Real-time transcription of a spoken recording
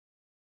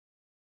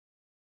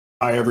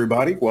Hi,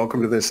 everybody.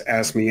 Welcome to this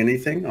Ask Me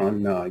Anything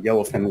on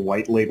Yellowfin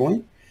white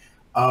labeling.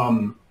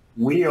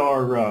 We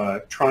are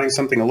trying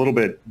something a little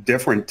bit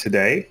different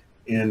today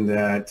in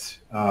that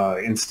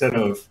instead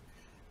of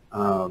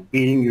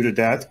beating you to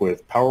death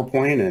with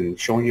PowerPoint and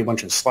showing you a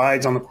bunch of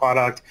slides on the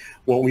product,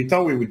 what we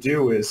thought we would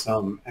do is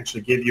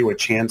actually give you a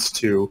chance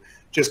to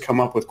just come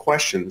up with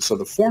questions. So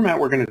the format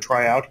we're going to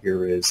try out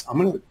here is I'm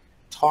going to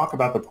talk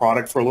about the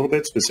product for a little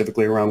bit,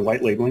 specifically around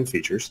white labeling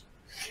features.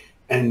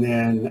 And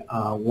then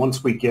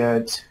once we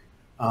get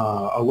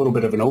a little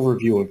bit of an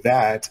overview of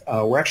that,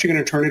 we're actually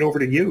going to turn it over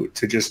to you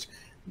to just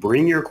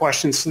bring your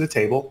questions to the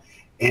table,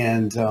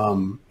 and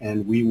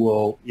we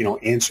will,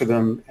 answer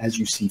them as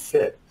you see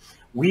fit.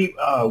 We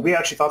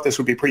actually thought this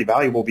would be pretty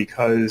valuable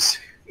because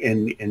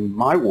in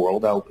my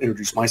world, I'll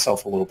introduce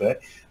myself a little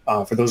bit.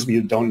 For those of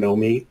you who don't know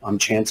me, I'm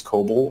Chance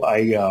Coble.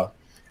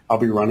 I'll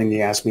be running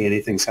the Ask Me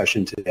Anything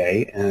session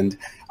today, and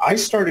I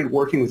started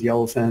working with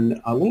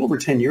Yellowfin a little over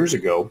 10 years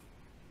ago.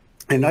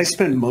 And I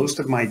spend most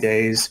of my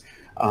days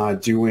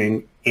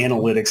doing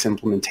analytics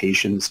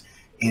implementations,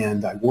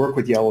 and I work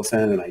with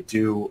Yellowfin, and I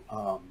do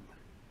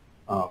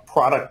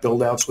product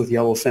build-outs with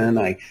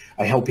Yellowfin.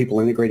 I help people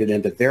integrate it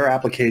into their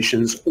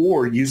applications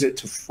or use it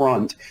to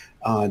front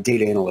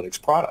data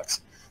analytics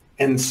products.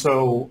 And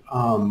so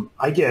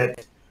I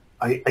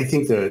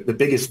think the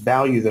biggest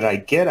value that I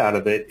get out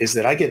of it is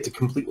that I get to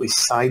completely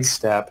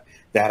sidestep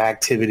that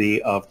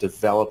activity of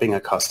developing a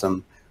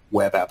custom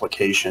web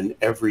application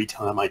every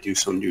time I do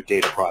some new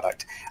data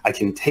product. I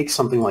can take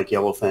something like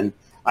Yellowfin,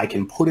 I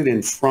can put it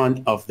in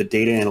front of the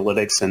data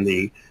analytics and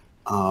the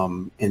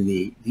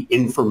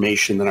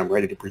information that I'm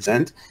ready to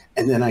present,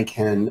 and then I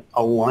can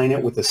align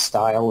it with the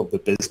style of the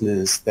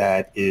business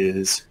that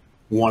is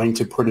wanting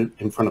to put it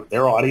in front of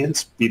their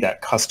audience, be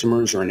that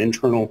customers or an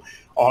internal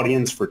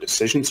audience for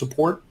decision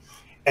support,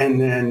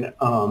 and then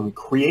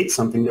create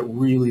something that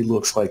really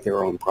looks like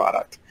their own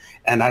product.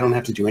 And I don't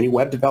have to do any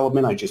web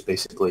development. I just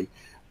basically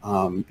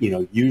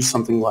use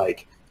something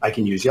like, I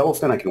can use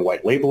Yellowfin, I can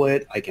white label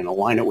it, I can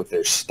align it with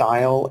their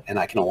style, and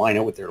I can align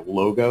it with their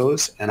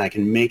logos, and I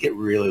can make it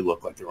really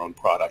look like their own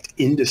product,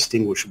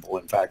 indistinguishable,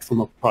 in fact,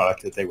 from a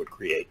product that they would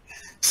create.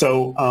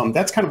 So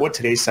that's kind of what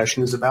today's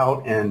session is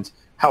about and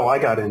how I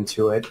got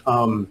into it.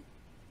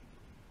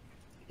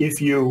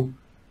 If you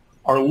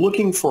are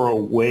looking for a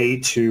way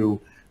to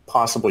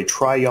possibly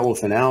try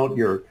Yellowfin out,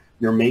 you're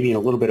maybe in a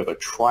little bit of a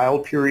trial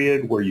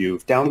period where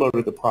you've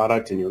downloaded the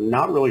product and you're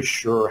not really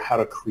sure how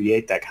to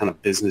create that kind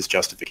of business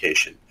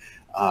justification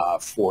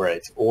for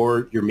it,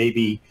 or you're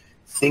maybe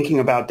thinking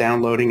about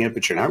downloading it,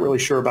 but you're not really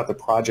sure about the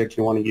project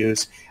you want to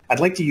use. I'd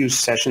like to use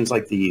sessions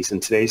like these,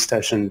 and today's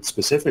session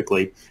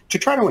specifically, to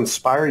try to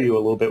inspire you a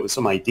little bit with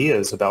some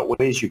ideas about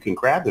ways you can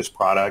grab this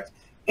product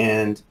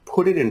and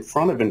put it in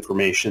front of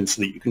information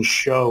so that you can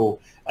show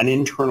an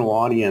internal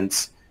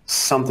audience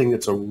something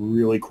that's a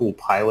really cool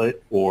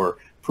pilot or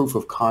proof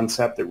of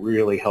concept that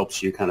really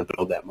helps you kind of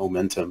build that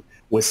momentum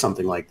with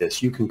something like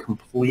this. You can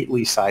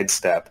completely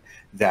sidestep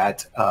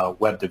that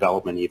web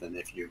development, even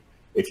if you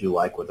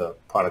like, with a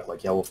product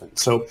like Yellowfin.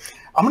 So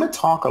I'm going to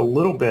talk a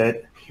little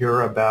bit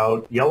here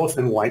about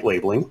Yellowfin white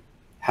labeling,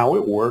 how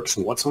it works,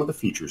 and what some of the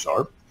features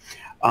are.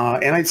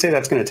 And I'd say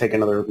that's going to take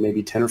another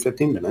maybe 10 or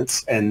 15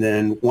 minutes. And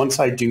then once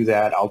I do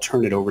that, I'll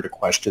turn it over to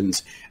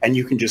questions. And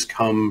you can just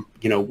come,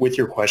 with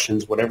your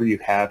questions, whatever you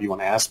have you want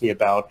to ask me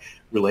about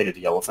related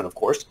to Yellowfin, of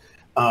course.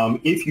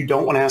 If you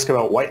don't want to ask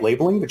about white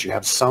labeling, but you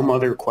have some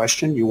other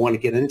question you want to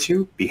get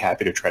into, be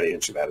happy to try to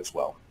answer that as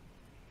well.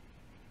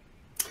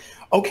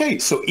 Okay,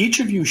 so each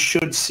of you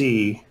should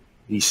see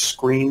the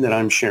screen that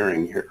I'm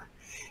sharing here.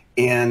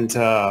 And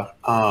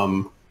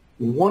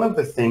one of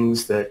the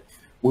things that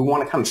we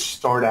want to kind of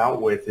start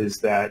out with is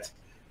that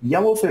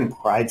Yellowfin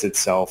prides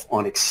itself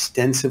on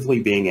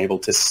extensively being able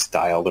to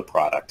style the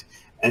product.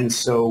 And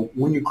so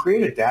when you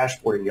create a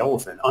dashboard in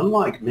Yellowfin,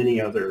 unlike many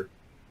other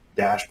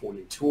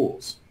dashboarding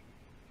tools,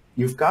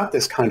 you've got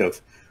this kind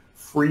of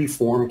free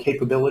form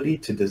capability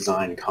to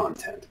design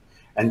content.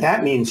 And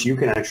that means you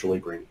can actually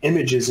bring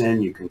images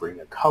in, you can bring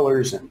the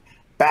colors and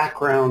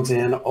backgrounds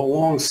in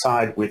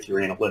alongside with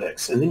your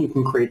analytics. And then you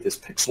can create this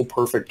pixel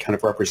perfect kind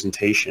of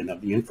representation of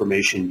the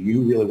information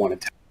you really want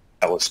to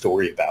tell a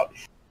story about,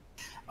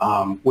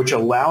 which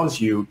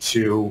allows you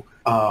to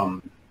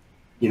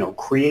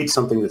create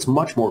something that's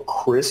much more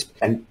crisp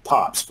and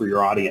pops for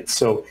your audience.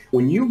 So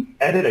when you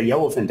edit a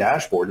Yellowfin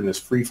dashboard in this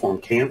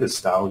freeform Canvas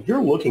style,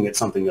 you're looking at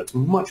something that's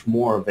much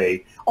more of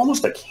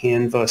almost a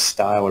Canva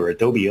style or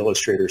Adobe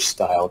Illustrator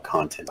style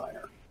content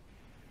designer.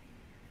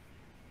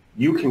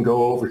 You can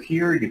go over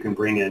here, you can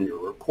bring in your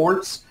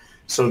reports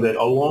so that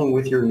along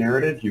with your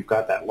narrative, you've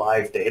got that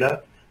live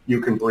data. You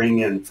can bring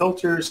in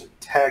filters,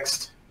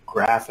 text,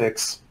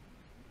 graphics,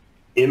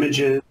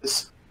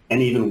 images,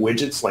 and even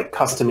widgets like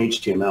custom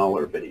HTML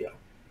or video.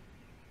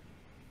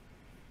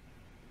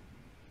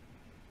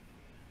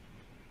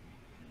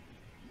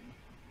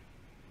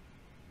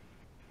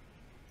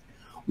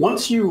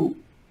 Once you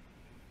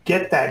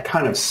get that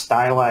kind of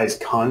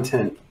stylized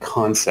content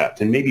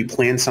concept and maybe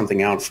plan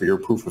something out for your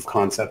proof of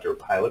concept or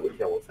pilot with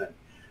Yellowfin,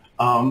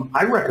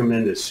 I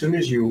recommend as soon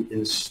as you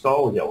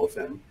install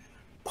Yellowfin,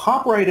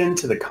 pop right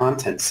into the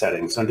content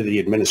settings under the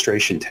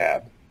administration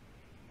tab.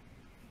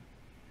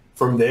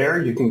 From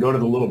there, you can go to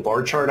the little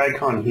bar chart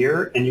icon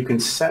here and you can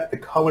set the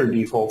color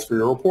defaults for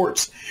your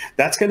reports.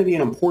 That's going to be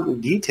an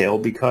important detail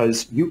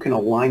because you can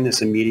align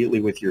this immediately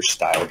with your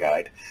style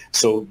guide.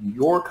 So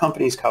your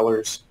company's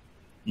colors,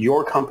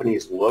 your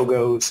company's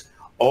logos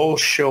all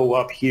show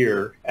up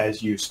here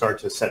as you start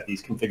to set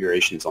these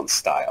configurations on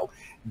style.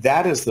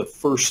 That is the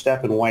first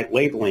step in white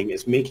labeling,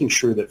 is making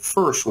sure that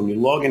first, when you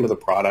log into the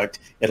product,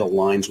 it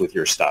aligns with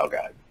your style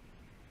guide.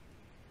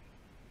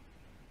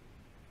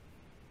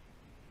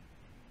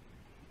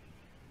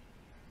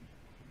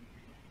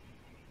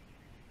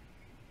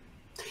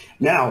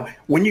 Now,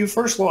 when you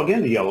first log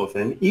into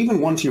Yellowfin, even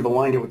once you've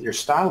aligned it with your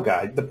style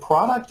guide, the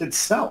product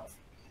itself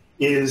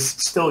is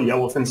still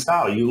Yellowfin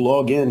style. You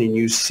log in and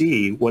you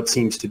see what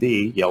seems to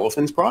be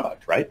Yellowfin's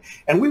product, right?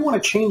 And we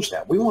want to change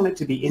that. We want it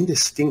to be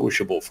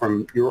indistinguishable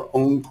from your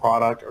own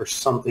product or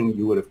something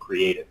you would have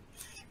created.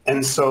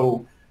 And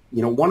so,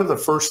 you know, one of the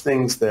first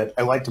things that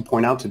I like to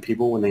point out to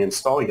people when they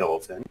install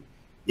Yellowfin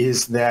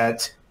is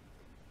that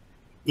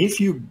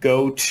if you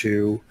go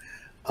to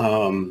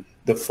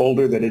the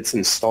folder that it's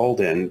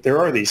installed in, there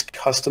are these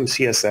custom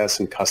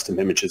CSS and custom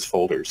images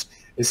folders.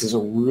 This is a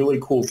really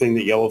cool thing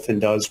that Yellowfin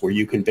does, where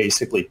you can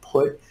basically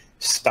put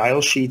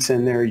style sheets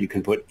in there, you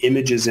can put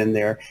images in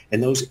there,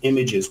 and those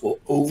images will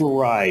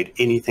override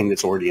anything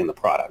that's already in the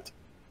product.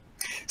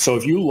 So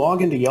if you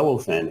log into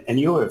Yellowfin and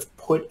you have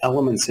put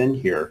elements in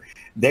here,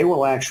 they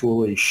will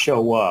actually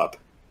show up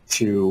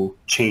to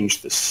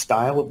change the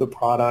style of the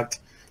product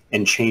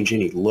and change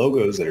any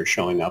logos that are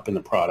showing up in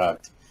the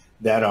product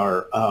that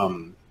are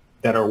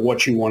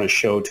what you want to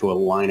show to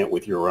align it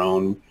with your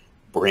own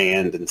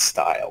brand and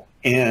style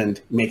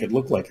and make it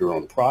look like your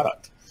own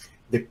product.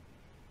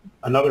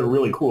 Another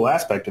really cool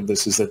aspect of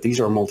this is that these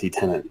are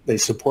multi-tenant. They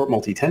support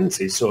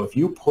multi-tenancy. So if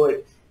you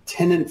put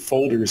tenant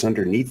folders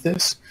underneath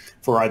this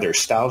for either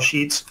style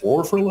sheets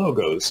or for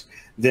logos,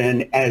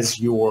 then as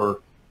your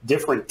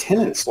different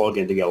tenants log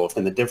into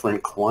Yellowfin, the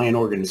different client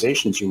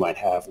organizations you might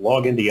have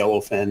log into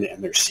Yellowfin,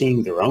 and they're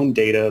seeing their own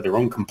data, their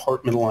own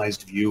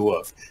compartmentalized view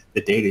of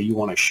the data you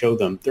want to show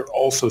them. They're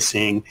also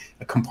seeing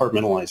a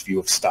compartmentalized view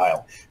of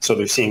style. So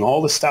they're seeing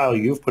all the style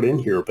you've put in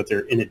here, but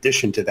they're, in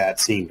addition to that,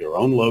 seeing their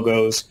own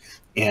logos,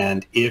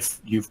 and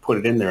if you've put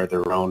it in there,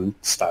 their own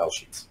style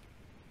sheets.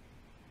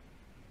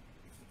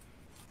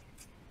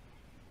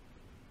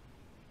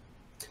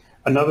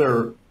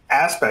 Another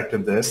aspect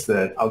of this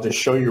that I'll just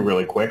show you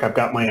really quick. I've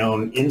got my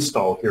own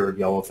install here of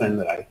Yellowfin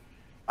that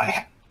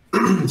I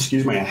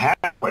excuse me, I have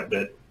quite a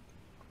bit.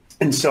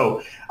 And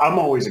so I'm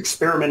always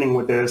experimenting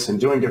with this and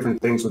doing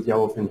different things with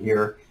Yellowfin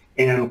here.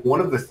 And one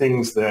of the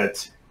things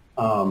that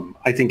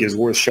I think is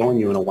worth showing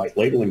you in a white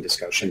labeling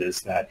discussion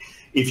is that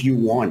if you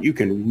want, you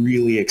can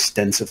really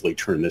extensively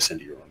turn this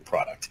into your own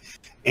product.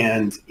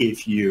 And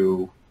if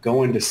you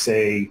go into,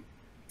 say,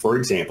 for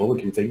example,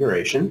 the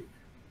configuration,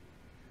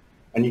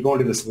 and you go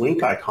into this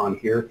link icon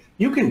here,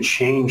 you can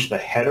change the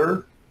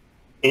header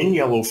in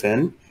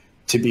Yellowfin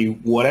to be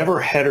whatever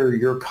header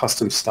your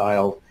custom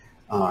style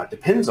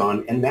depends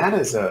on. And that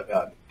is an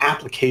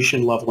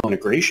application level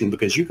integration,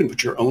 because you can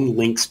put your own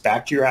links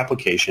back to your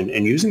application,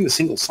 and using the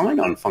single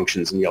sign-on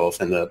functions in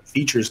Yellowfin, the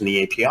features in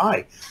the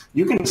API,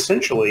 you can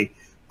essentially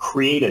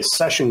create a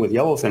session with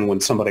Yellowfin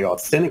when somebody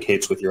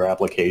authenticates with your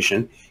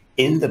application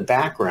in the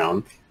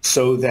background,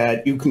 so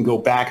that you can go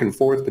back and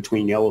forth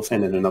between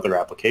Yellowfin and another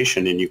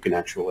application, and you can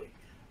actually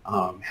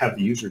have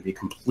the user be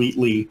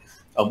completely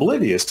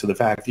oblivious to the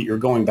fact that you're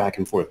going back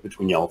and forth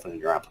between Yellowfin and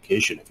your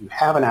application. If you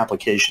have an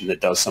application that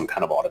does some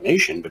kind of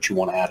automation, but you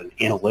want to add an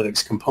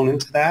analytics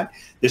component to that,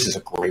 this is a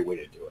great way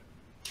to do it.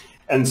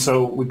 And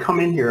so we come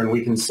in here and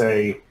we can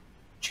say,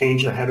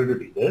 change the header to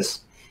be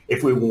this.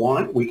 If we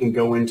want, we can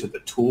go into the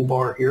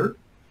toolbar here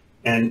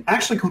and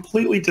actually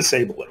completely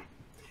disable it.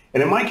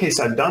 And in my case,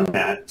 I've done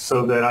that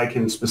so that I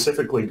can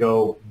specifically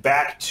go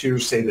back to,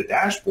 say, the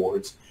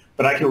dashboards,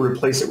 but I can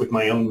replace it with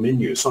my own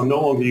menu. So I'm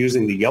no longer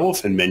using the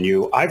Yellowfin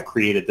menu. I've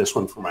created this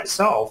one for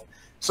myself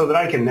so that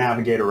I can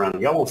navigate around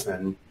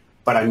Yellowfin,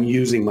 but I'm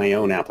using my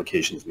own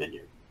applications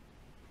menu.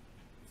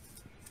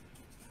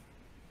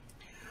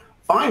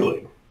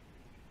 Finally,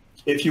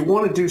 if you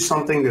want to do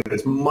something that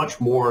is much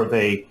more of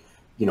a,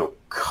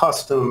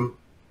 custom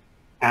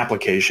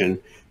application,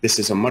 this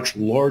is a much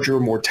larger,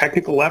 more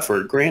technical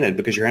effort, granted,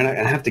 because you're going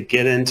to have to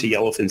get into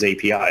Yellowfin's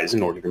APIs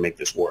in order to make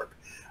this work.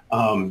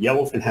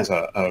 Yellowfin has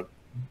a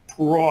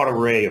broad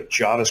array of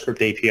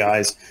JavaScript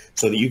APIs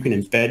so that you can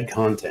embed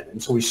content.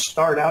 And so we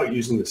start out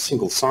using the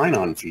single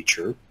sign-on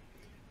feature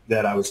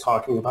that I was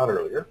talking about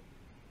earlier.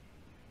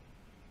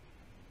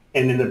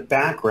 And in the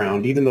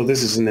background, even though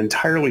this is an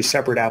entirely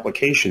separate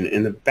application,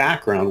 in the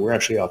background, we're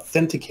actually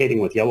authenticating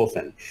with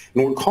Yellowfin.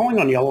 And we're calling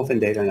on Yellowfin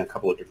data in a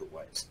couple of different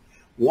ways.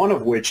 One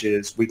of which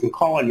is we can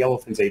call on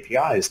Yellowfin's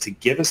APIs to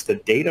give us the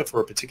data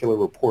for a particular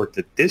report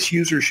that this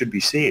user should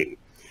be seeing,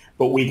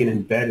 but we can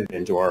embed it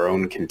into our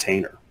own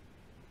container.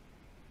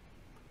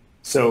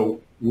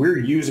 So we're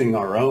using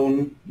our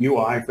own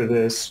UI for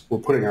this. We're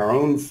putting our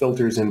own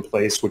filters in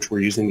place, which we're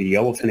using the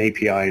Yellowfin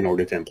API in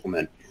order to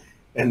implement,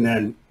 and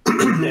then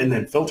and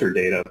then filter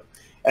data,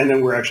 and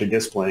then we're actually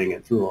displaying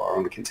it through our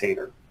own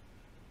container.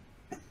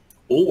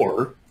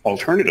 Or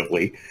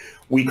alternatively,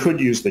 we could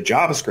use the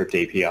JavaScript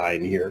API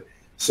in here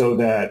so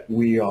that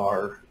we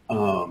are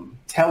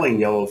telling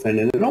Yellowfin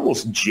in an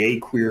almost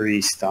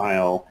jQuery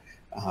style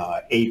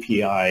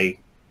API,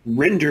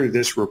 render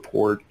this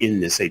report in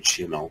this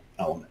HTML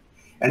element.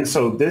 And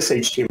so this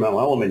HTML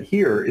element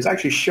here is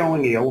actually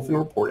showing a Yellowfin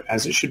report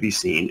as it should be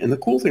seen. And the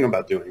cool thing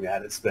about doing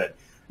that is that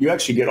you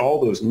actually get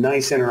all those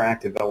nice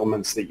interactive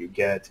elements that you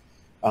get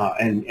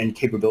and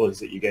capabilities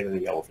that you get in a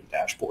Yellowfin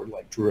dashboard,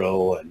 like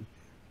drill and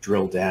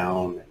drill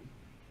down and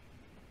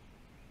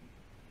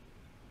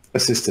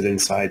assisted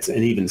insights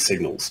and even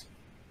signals.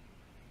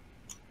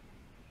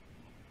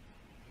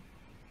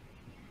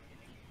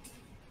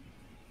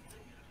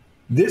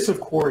 This, of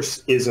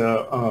course, is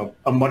a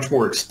much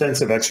more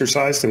extensive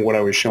exercise than what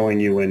I was showing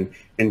you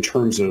in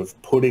terms of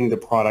putting the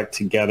product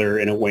together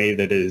in a way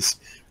that is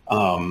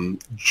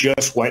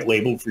just white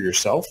labeled for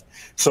yourself.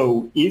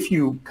 So if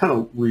you kind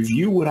of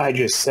review what I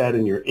just said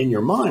in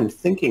your mind,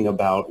 thinking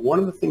about one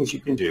of the things you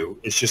can do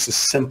is just a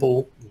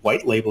simple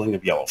white labeling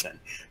of Yellowfin.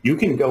 You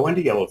can go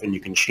into Yellowfin, you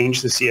can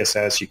change the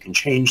CSS, you can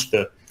change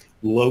the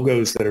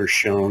logos that are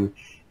shown,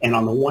 and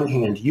on the one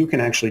hand, you can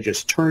actually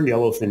just turn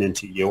Yellowfin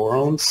into your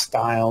own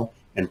style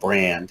and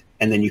brand,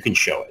 and then you can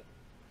show it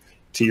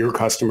to your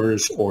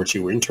customers or to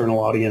your internal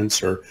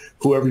audience or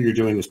whoever you're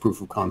doing this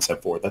proof of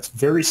concept for. That's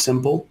very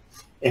simple,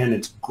 and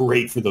it's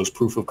great for those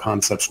proof of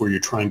concepts where you're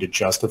trying to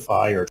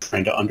justify or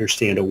trying to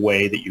understand a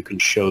way that you can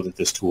show that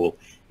this tool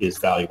is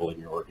valuable in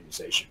your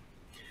organization.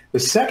 The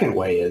second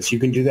way is you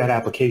can do that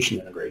application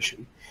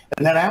integration.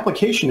 And that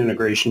application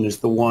integration is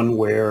the one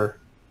where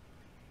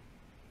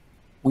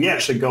we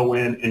actually go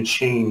in and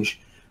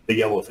change the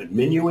Yellowfin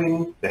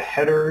menuing, the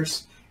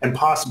headers, and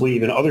possibly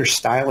even other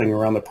styling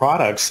around the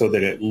product so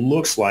that it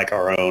looks like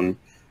our own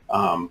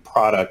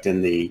product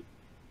in the,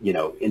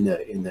 in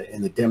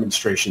the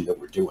demonstration that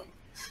we're doing.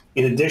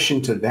 In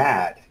addition to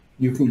that,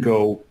 you can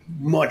go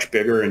much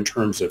bigger in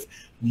terms of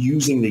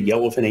using the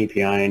Yellowfin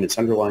API and its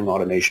underlying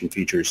automation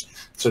features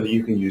so that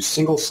you can use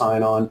single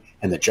sign-on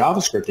and the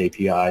JavaScript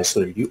API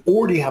so that if you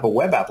already have a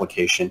web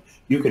application,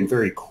 you can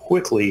very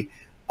quickly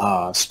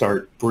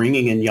start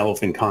bringing in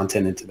Yellowfin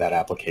content into that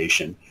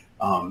application.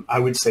 I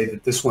would say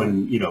that this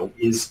one,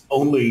 is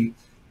only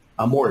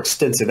a more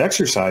extensive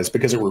exercise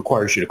because it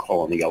requires you to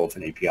call on the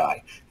Yellowfin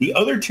API. The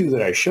other two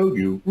that I showed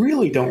you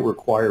really don't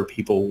require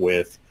people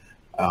with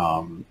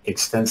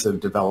extensive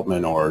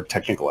development or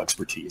technical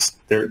expertise.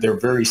 They're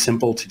very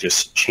simple to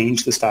just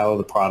change the style of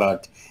the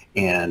product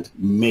and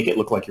make it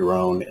look like your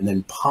own, and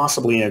then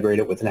possibly integrate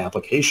it with an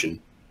application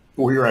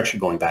where you're actually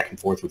going back and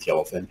forth with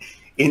Yellowfin.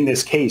 In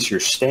this case,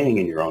 you're staying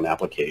in your own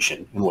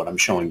application in what I'm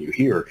showing you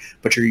here,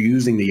 but you're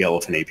using the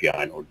Yellowfin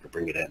API in order to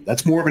bring it in.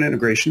 That's more of an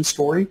integration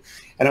story.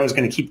 And I was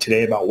going to keep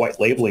today about white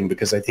labeling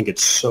because I think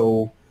it's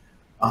so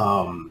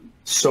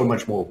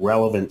much more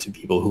relevant to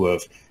people who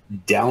have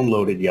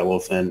downloaded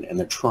Yellowfin and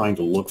they're trying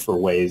to look for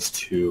ways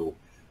to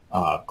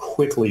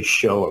quickly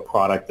show a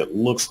product that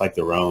looks like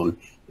their own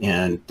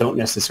and don't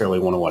necessarily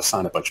want to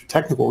assign a bunch of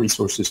technical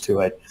resources to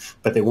it,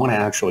 but they want to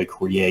actually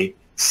create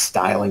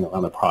styling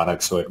around the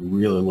product so it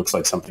really looks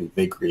like something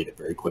they created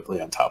very quickly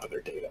on top of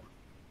their data.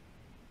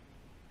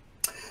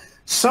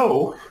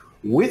 So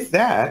with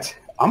that,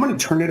 I'm going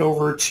to turn it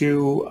over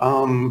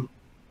to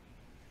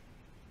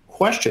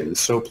questions.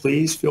 So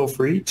please feel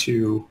free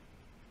to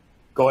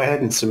go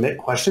ahead and submit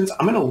questions.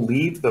 I'm going to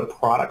leave the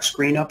product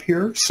screen up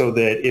here so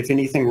that if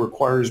anything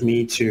requires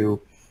me to,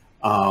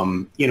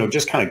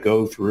 just kind of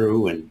go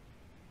through and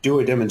do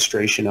a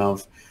demonstration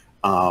of,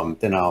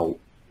 then I'll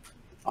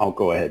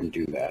go ahead and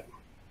do that.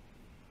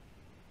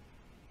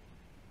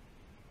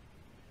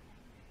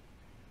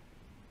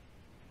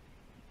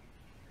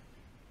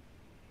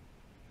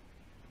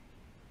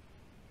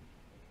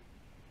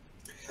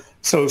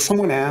 So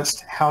someone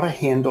asked how to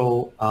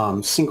handle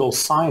single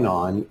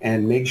sign-on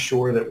and make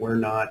sure that we're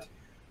not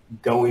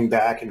going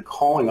back and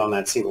calling on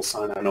that single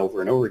sign-on over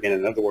and over again.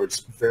 In other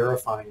words,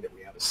 verifying that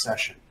we have a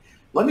session.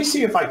 Let me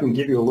see if I can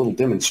give you a little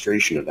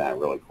demonstration of that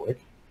really quick.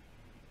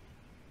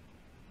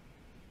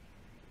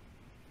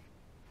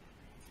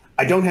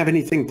 I don't have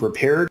anything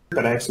prepared,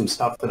 but I have some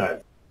stuff that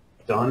I've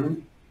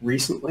done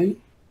recently.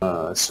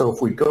 So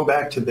if we go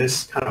back to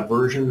this kind of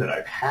version that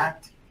I've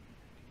hacked,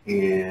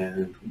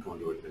 and we go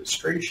into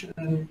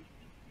administration.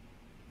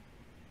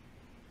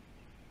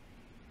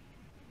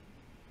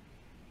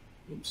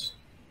 Oops.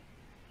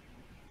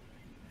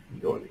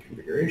 Go into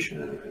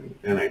configuration,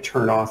 and I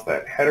turn off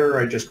that header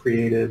I just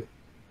created.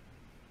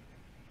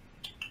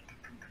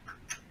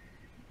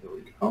 There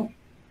we go.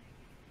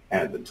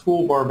 Add the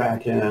toolbar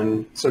back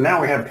in. So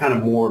now we have kind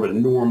of more of a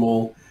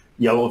normal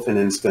Yellowfin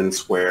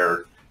instance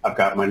where I've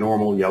got my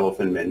normal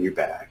Yellowfin menu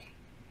back.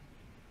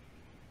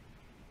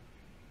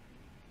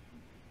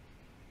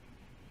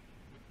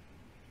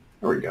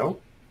 There we go.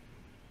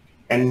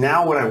 And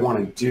now what I want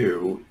to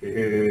do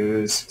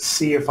is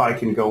see if I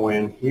can go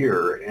in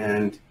here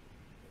and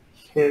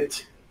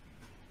hit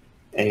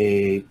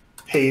a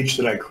page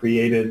that I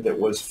created that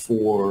was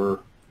for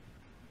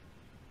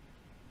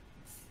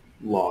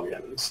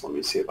logins. Let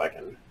me see if I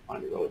can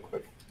find it really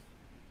quick.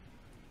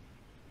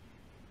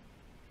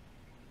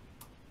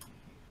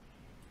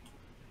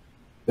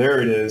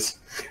 There it is.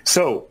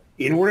 So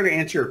in order to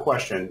answer your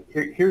question,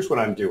 here's what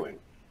I'm doing.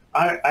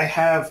 I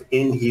have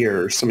in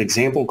here some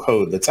example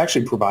code that's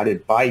actually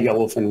provided by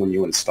Yellowfin when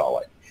you install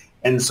it.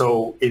 And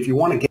so if you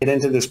want to get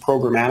into this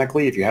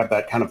programmatically, if you have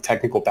that kind of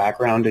technical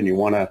background and you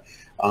want to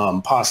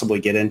possibly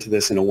get into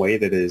this in a way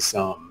that is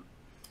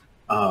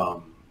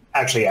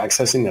actually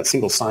accessing that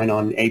single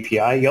sign-on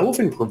API,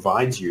 Yellowfin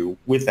provides you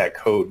with that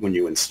code when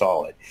you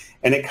install it.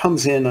 And it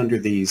comes in under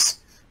these,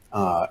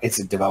 it's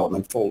a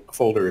development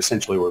folder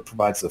essentially where it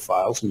provides the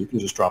files, and you can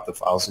just drop the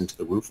files into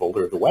the root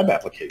folder of the web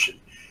application.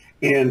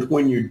 And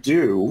when you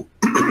do,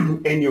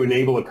 and you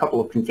enable a couple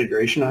of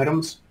configuration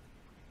items,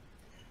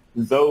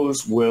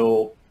 those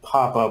will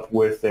pop up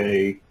with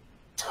a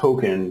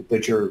token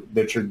that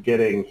you're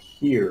getting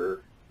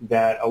here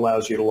that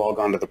allows you to log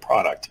on to the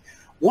product.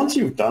 Once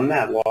you've done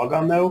that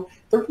logon, though,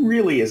 there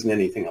really isn't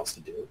anything else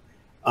to do.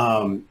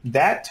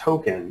 That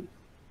token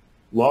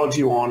logs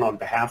you on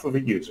behalf of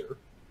a user.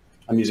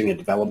 I'm using a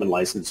development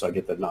license, so I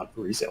get the not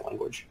for resale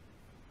language.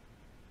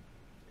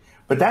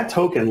 But that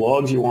token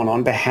logs you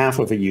on behalf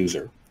of a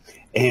user.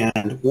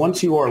 And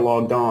once you are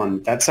logged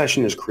on, that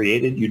session is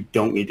created. You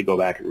don't need to go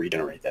back and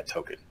regenerate that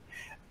token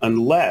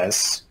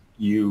unless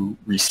you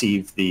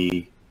receive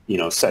the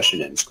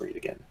session end screen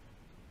again.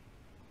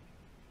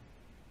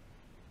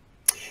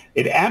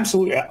 It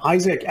absolutely,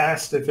 Isaac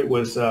asked if it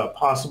was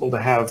possible to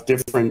have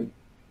different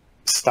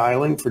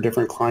styling for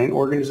different client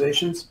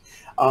organizations.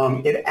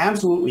 It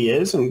absolutely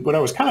is. And what I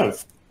was kind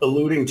of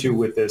alluding to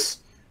with this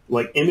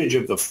image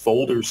of the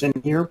folders in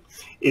here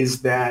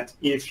is that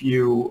if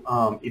you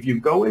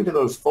go into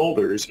those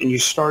folders and you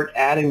start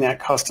adding that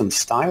custom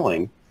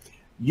styling,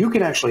 you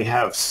can actually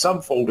have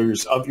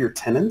subfolders of your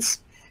tenants.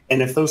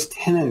 And if those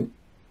tenant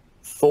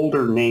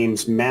folder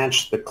names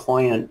match the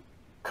client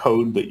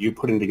code that you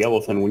put into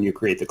Yellowfin when you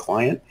create the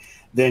client,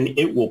 then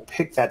it will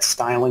pick that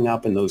styling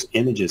up and those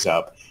images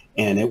up,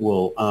 and it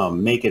will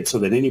make it so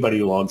that anybody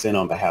who logs in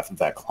on behalf of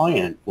that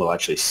client will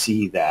actually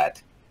see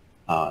that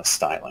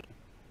styling.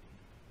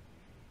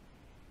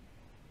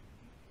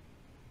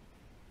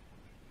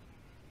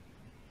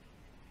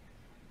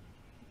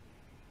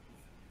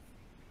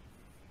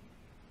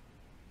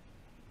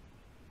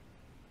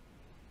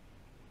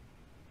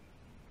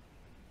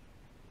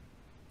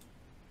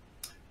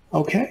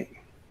 Okay.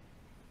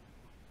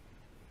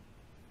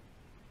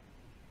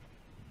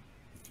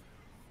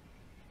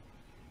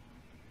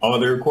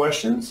 Other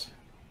questions?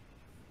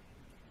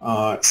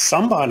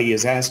 Somebody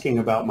is asking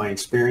about my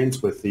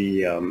experience with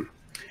the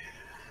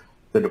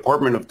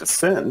Department of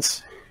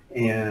Defense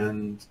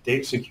and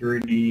data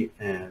security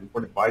and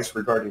what advice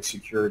regarding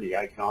security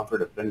I can offer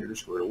to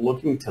vendors who are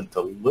looking to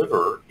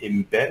deliver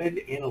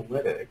embedded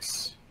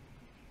analytics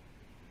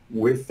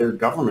with their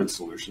government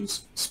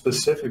solutions.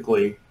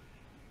 Specifically,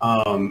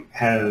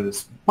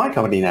 has my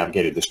company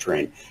navigated this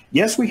terrain?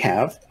 Yes, we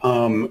have.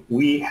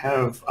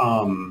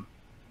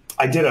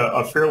 I did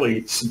a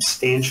fairly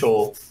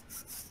substantial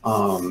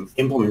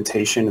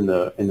implementation in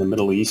the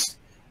Middle East,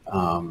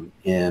 and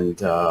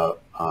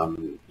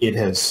it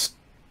has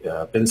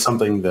been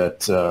something that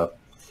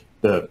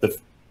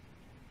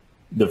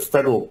the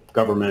federal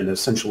government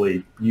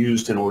essentially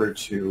used in order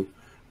to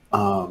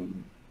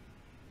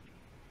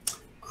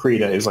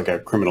create it was like a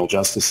criminal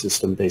justice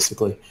system,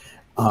 basically.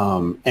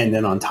 And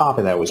then on top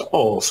of that was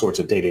all sorts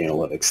of data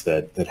analytics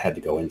that had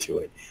to go into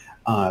it.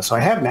 So I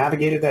have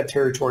navigated that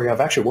territory.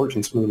 I've actually worked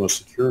in some of the most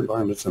secure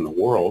environments in the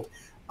world.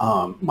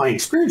 My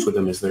experience with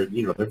them is they're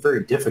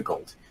very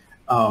difficult.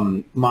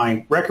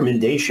 My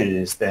recommendation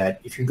is that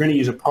if you're going to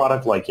use a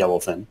product like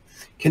Yellowfin,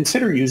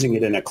 consider using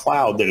it in a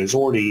cloud that has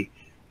already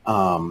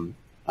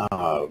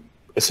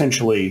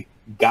essentially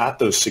got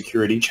those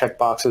security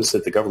checkboxes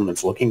that the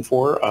government's looking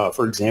for.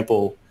 For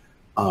example,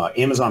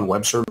 Amazon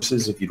Web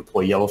Services, if you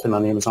deploy Yellowfin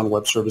on Amazon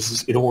Web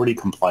Services, it already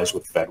complies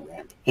with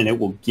FedRAMP, and it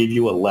will give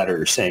you a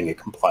letter saying it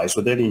complies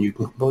with it, and you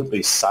can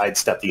completely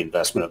sidestep the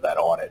investment of that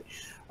audit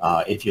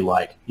if you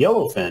like.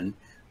 Yellowfin,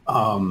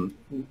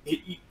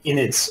 in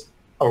its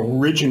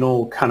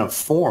original kind of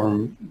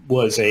form,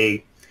 was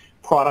a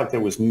product that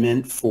was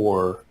meant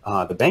for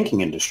the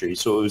banking industry,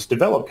 so it was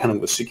developed kind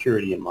of with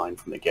security in mind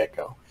from the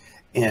get-go.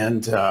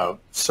 And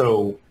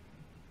so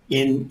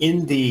in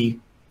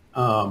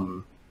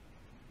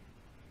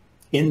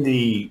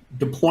the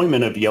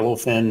deployment of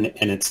Yellowfin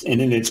and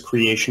in its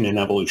creation and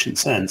evolution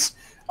since,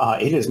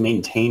 it has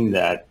maintained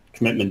that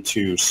commitment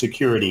to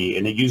security,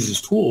 and it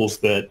uses tools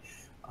that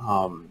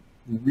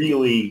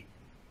really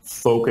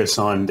focus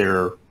on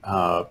their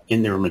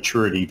in their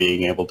maturity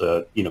being able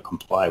to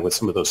comply with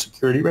some of those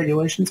security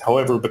regulations.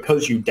 However,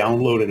 because you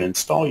download and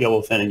install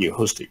Yellowfin and you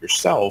host it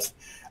yourself,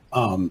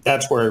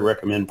 that's where I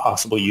recommend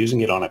possibly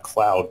using it on a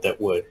cloud that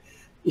would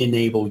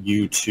enable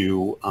you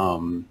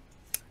to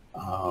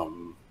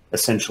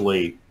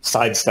essentially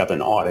sidestep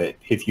an audit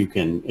if you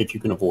can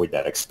avoid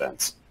that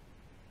expense.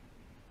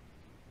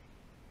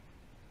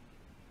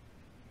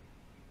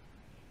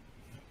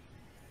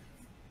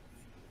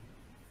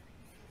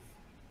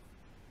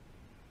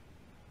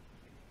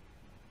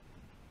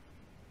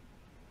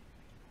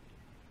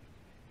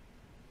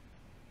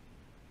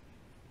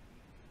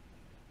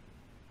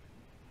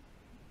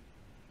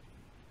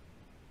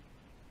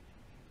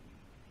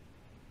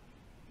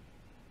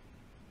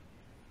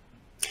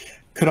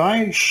 Could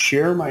I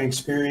share my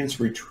experience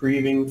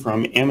retrieving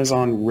from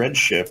Amazon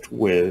Redshift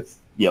with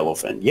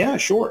Yellowfin? Yeah,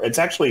 sure. It's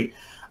actually,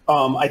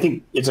 I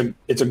think it's a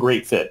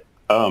great fit.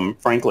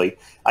 Frankly,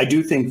 I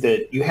do think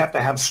that you have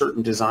to have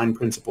certain design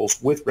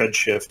principles with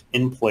Redshift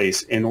in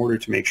place in order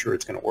to make sure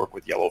it's going to work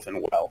with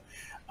Yellowfin well.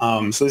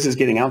 So this is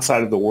getting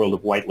outside of the world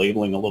of white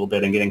labeling a little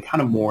bit and getting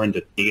kind of more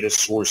into data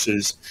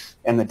sources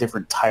and the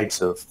different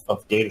types of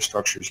data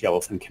structures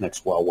Yellowfin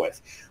connects well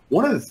with.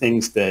 One of the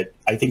things that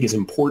I think is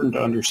important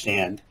to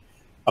understand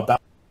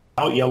about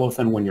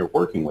Yellowfin when you're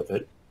working with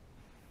it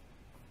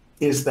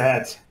is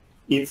that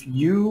if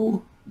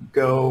you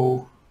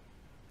go,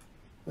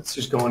 let's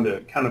just go into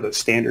kind of a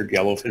standard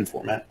Yellowfin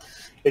format.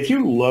 If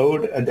you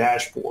load a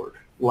dashboard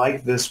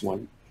like this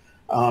one,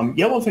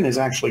 Yellowfin is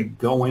actually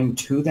going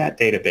to that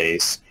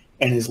database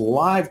and is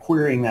live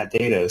querying that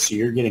data, so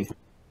you're getting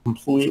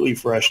completely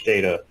fresh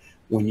data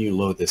when you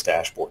load this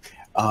dashboard.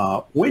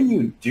 When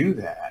you do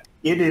that,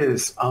 it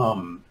is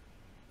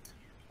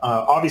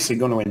obviously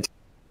going to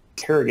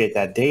interrogate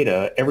that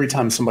data every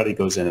time somebody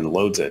goes in and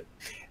loads it.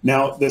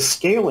 Now, the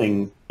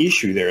scaling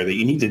issue there that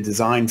you need to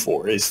design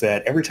for is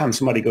that every time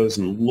somebody goes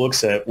and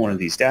looks at one of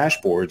these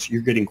dashboards,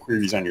 you're getting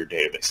queries on your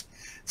database.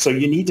 So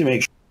you need to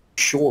make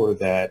sure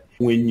that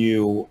when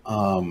you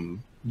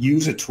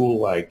use a tool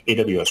like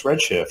AWS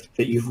Redshift,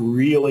 that you've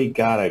really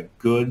got a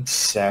good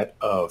set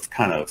of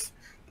kind of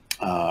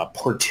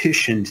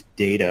partitioned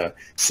data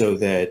so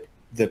that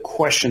the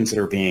questions that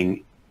are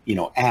being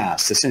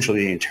asked,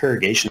 essentially the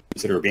interrogations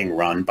that are being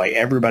run by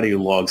everybody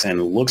who logs in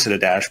and looks at a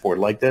dashboard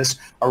like this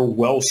are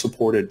well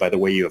supported by the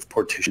way you have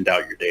partitioned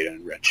out your data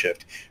in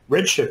Redshift.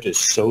 Redshift is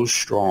so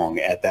strong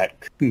at that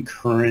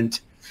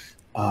concurrent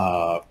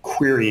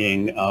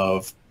querying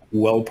of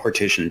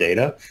well-partitioned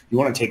data. You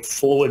want to take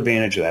full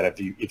advantage of that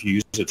if you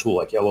use a tool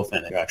like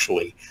Yellowfin and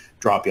actually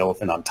drop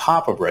Yellowfin on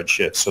top of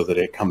Redshift so that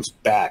it comes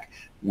back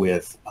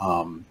with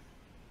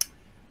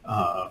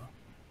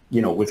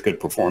with good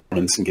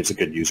performance and gives a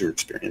good user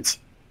experience.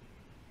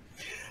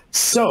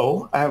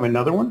 So I have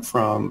another one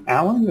from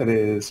Alan that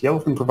is,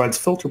 Yellowfin provides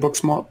filter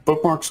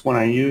bookmarks when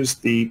I use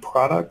the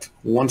product.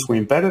 Once we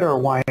embedded our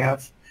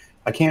YF,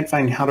 I can't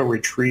find how to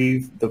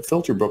retrieve the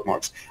filter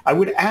bookmarks. I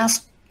would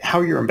ask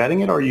how you're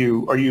embedding it. Are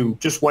you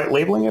just white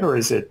labeling it, or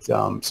is it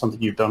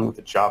something you've done with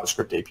the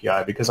JavaScript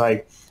API? Because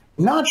I'm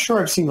not sure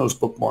I've seen those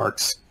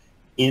bookmarks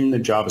in the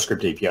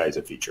JavaScript API as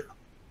a feature.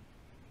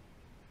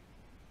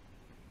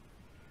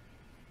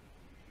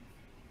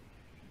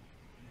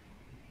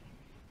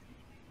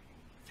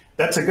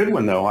 That's a good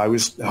one, though. I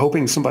was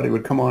hoping somebody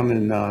would come on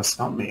and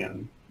stump me,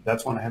 and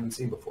that's one I haven't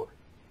seen before.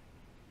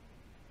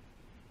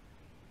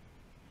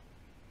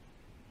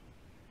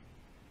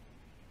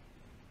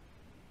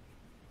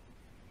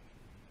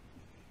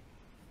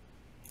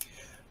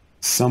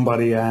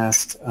 Somebody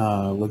asked,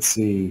 let's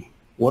see,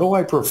 what do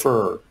I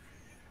prefer,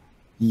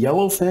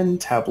 Yellowfin,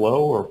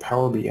 Tableau, or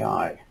Power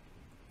BI?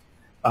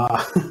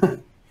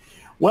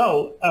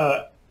 Well,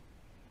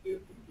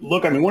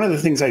 look, I mean, one of the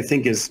things I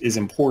think is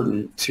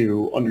important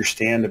to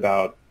understand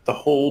about the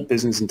whole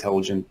business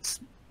intelligence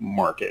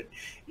market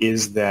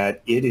is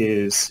that it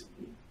is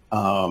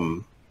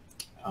there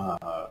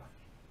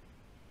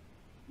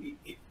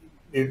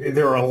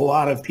are a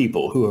lot of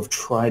people who have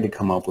tried to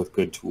come up with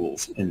good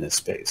tools in this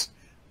space.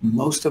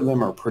 Most of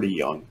them are pretty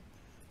young.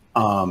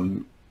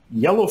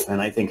 Yellowfin,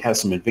 I think, has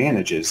some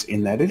advantages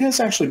in that it has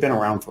actually been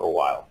around for a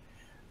while.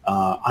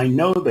 I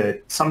know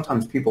that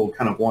sometimes people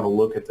kind of want to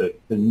look at the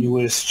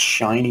newest,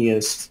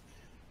 shiniest,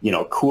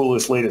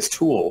 coolest, latest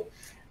tool.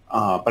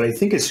 But I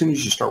think as soon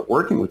as you start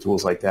working with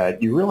tools like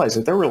that, you realize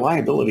that their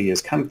reliability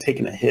is kind of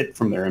taking a hit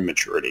from their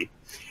immaturity.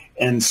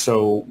 And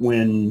so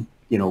when,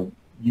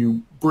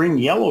 you bring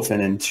Yellowfin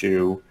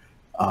into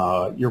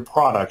your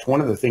product, one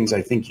of the things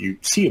I think you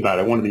see about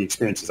it, one of the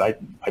experiences I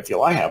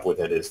feel I have with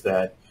it is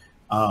that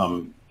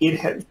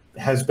it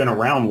has been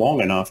around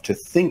long enough to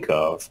think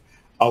of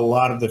a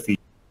lot of the features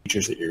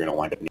that you're going to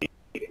wind up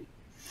needing.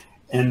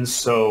 And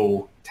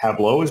so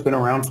Tableau has been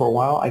around for a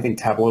while. I think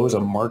Tableau is a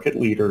market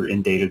leader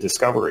in data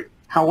discovery.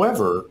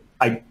 However,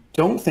 I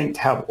don't think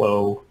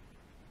Tableau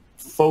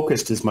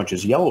focused as much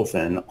as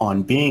Yellowfin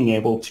on being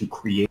able to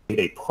create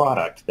a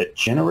product that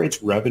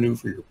generates revenue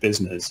for your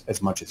business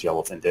as much as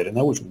Yellowfin did. And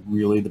that was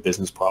really the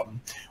business problem.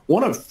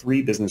 One of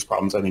three business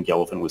problems I think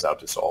Yellowfin was out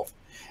to solve.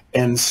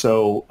 And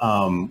so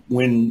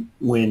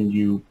when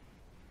you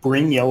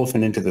bring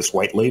Yellowfin into this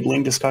white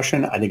labeling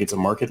discussion, I think it's a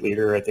market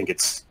leader. I think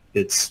it's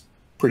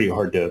pretty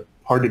hard to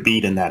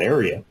beat in that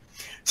area.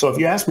 So if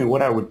you ask me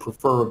what I would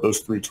prefer of those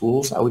three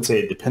tools, I would say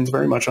it depends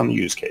very much on the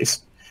use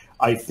case.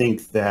 I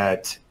think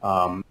that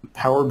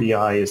Power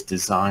BI is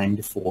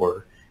designed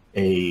for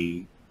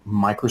a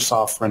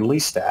Microsoft-friendly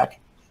stack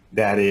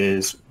that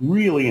is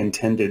really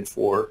intended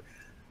for,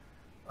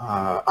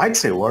 I'd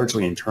say,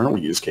 largely internal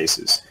use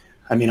cases.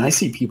 I mean, I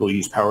see people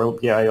use Power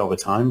BI all the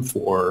time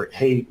for,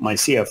 hey, my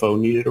CFO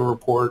needed a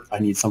report, I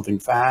need something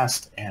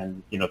fast,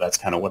 and that's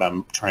kind of what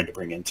I'm trying to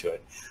bring into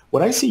it.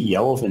 What I see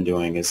Yellowfin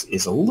doing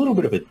is a little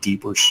bit of a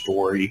deeper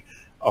story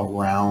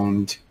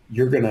around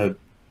you're going to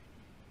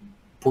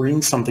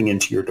bring something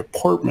into your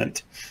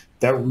department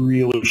that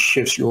really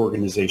shifts your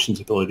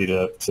organization's ability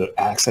to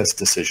access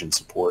decision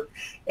support,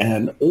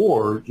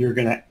 or you're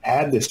going to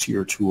add this to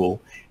your tool,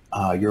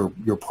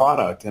 your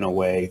product, in a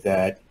way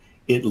that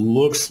it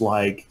looks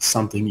like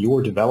something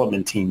your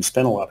development team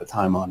spent a lot of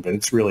time on, but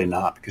it's really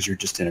not, because you're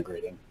just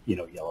integrating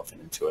Yellowfin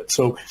into it.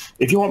 So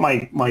if you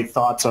want my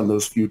thoughts on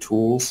those few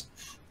tools,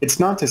 it's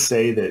not to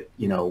say that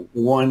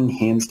one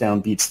hands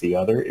down beats the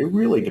other. It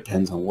really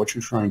depends on what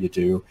you're trying to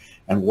do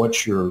and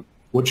what you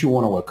want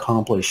to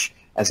accomplish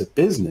as a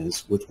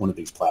business with one of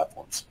these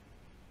platforms.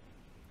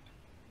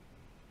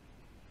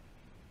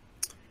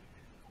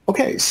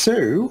 Okay,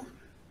 so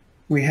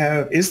we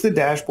have, is the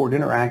dashboard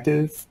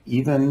interactive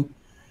even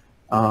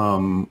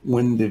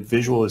when the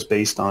visual is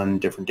based on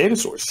different data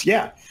sources?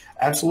 Yeah,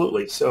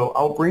 absolutely. So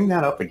I'll bring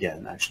that up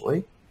again,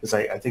 actually, because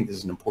I think this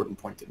is an important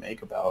point to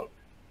make about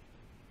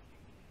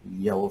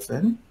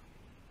Yellowfin.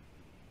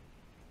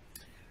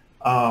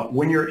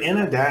 When you're in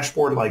a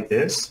dashboard like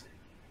this,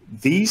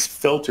 these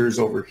filters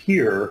over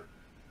here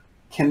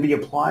can be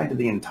applied to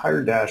the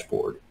entire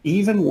dashboard,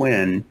 even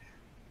when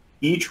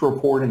each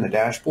report in the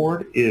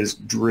dashboard is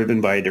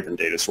driven by a different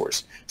data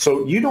source.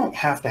 So you don't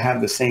have to have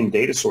the same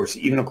data source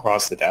even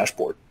across the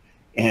dashboard,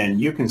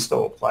 and you can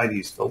still apply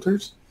these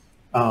filters.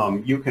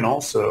 You can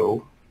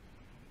also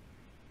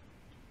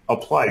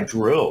apply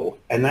drill,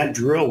 and that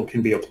drill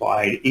can be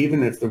applied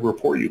even if the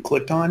report you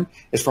clicked on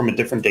is from a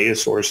different data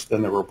source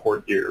than the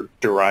report you're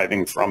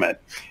deriving from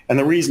it. And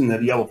the reason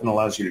that Yellowfin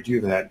allows you to do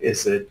that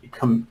is that it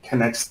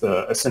connects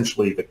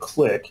essentially the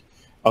click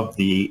of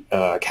the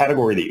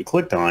category that you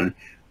clicked on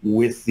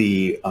with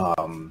the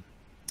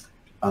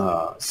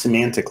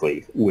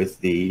semantically with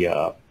the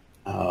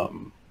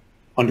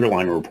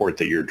underlying report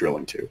that you're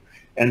drilling to.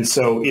 And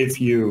so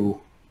if you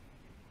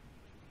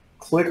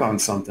click on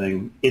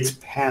something, it's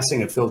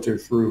passing a filter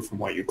through from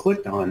what you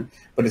clicked on,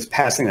 but it's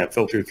passing that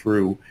filter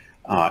through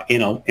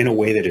in a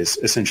way that is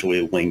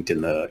essentially linked in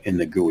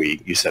the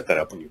GUI. You set that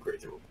up when you create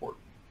the report.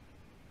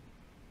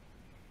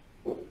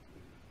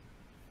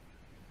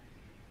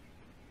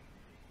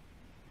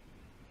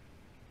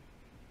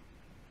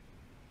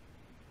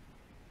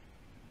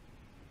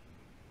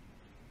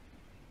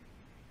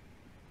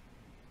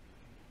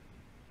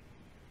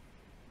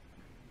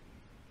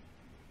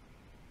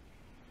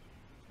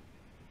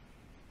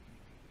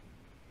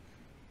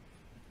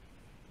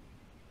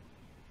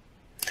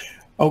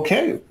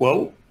 Okay,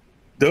 well,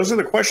 those are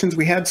the questions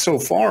we had so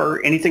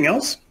far. Anything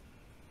else?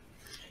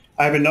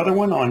 I have another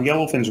one on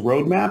Yellowfin's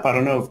roadmap. I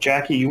don't know if,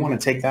 Jackie, you want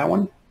to take that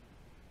one?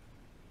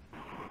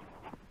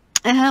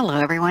 Hello,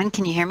 everyone.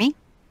 Can you hear me?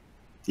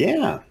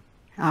 Yeah.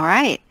 All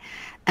right.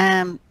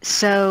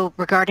 So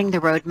regarding the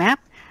roadmap,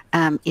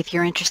 if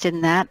you're interested in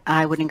that,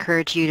 I would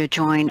encourage you to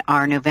join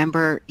our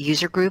November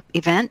user group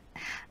event.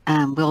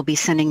 We'll be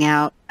sending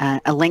out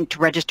a link to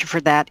register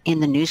for that in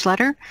the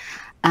newsletter.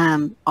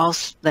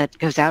 Also, that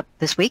goes out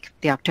this week,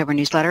 the October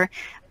newsletter.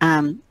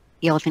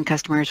 Yellowfin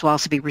customers will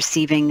also be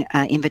receiving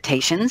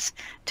invitations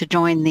to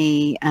join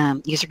the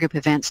user group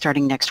event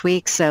starting next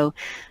week. So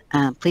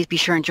please be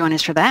sure and join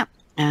us for that.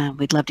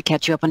 We'd love to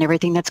catch you up on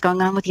everything that's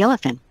going on with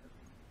Yellowfin.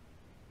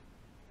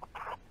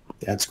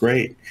 That's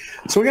great.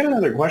 So we got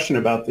another question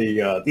about the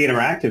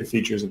interactive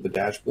features of the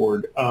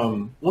dashboard.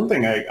 One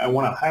thing I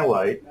want to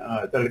highlight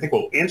that I think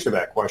will answer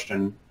that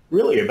question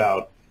really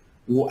about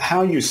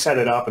how you set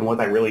it up and what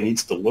that really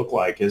needs to look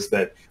like is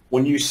that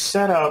when you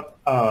set up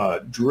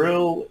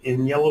drill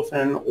in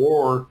Yellowfin,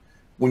 or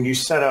when you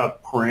set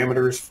up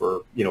parameters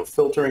for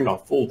filtering a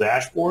full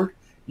dashboard,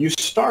 you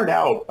start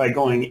out by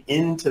going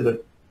into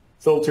the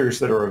filters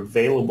that are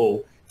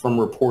available from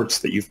reports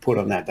that you've put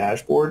on that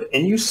dashboard,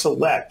 and you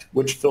select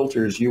which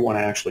filters you want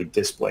to actually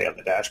display on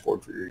the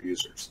dashboard for your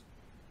users.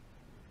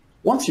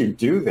 Once you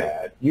do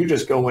that, you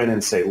just go in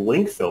and say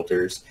link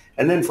filters,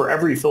 and then for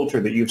every filter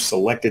that you've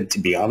selected to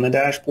be on the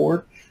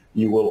dashboard,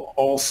 you will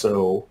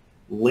also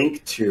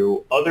link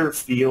to other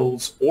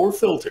fields or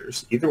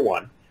filters, either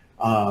one,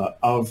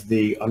 of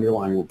the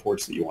underlying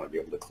reports that you want to be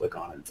able to click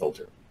on and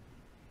filter.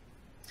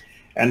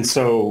 And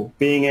so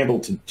being able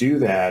to do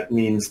that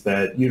means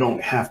that you don't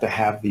have to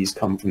have these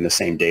come from the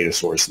same data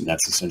source, and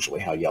that's essentially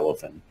how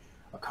Yellowfin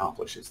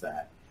accomplishes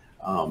that.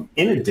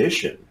 In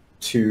addition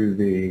to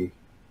the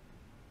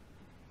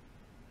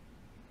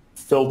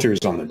filters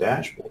on the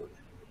dashboard,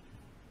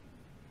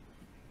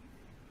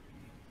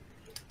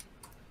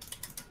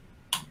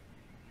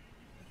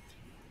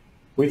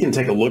 we can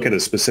take a look at a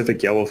specific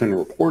Yellowfin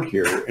report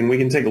here, and we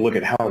can take a look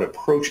at how it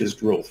approaches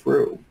drill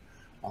through.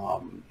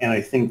 And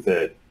I think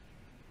that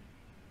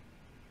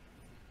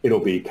it'll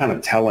be kind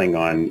of telling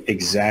on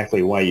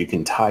exactly why you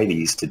can tie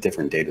these to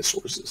different data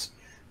sources.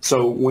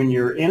 So when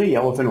you're in a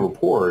Yellowfin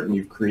report and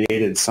you've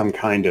created some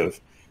kind of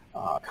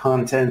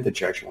content that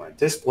you actually want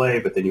to display,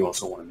 but then you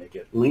also want to make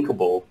it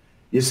linkable,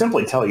 you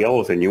simply tell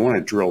Yellowfin you want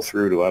to drill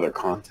through to other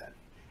content.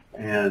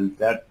 And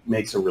that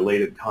makes a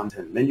related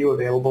content menu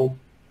available.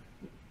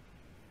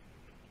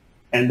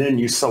 And then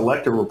you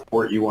select a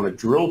report you want to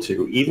drill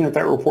to, even if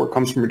that report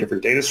comes from a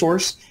different data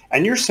source.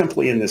 And you're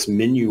simply in this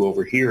menu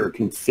over here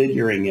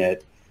configuring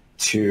it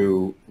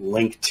to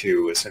link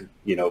to,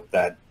 you know,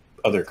 that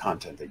other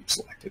content that you've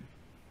selected.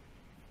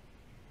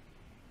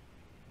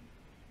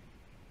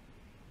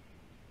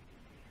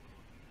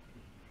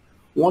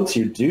 Once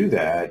you do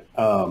that,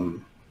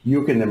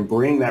 you can then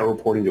bring that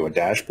report into a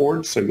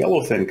dashboard. So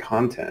Yellowfin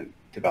content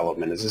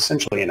development is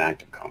essentially an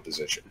active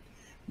composition.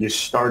 You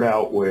start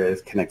out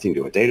with connecting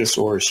to a data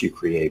source. You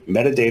create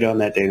metadata on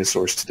that data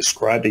source to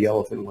describe to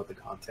Yellowfin what the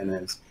content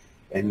is,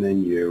 and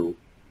then you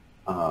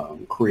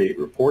create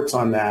reports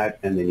on that,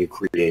 and then you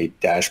create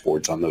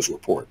dashboards on those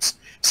reports.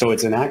 So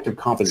it's an active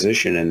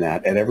composition in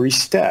that at every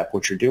step,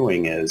 what you're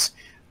doing is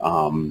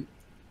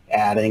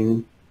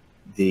adding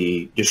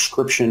the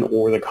description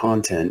or the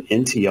content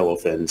into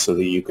Yellowfin so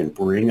that you can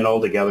bring it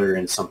all together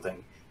in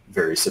something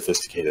very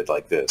sophisticated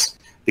like this.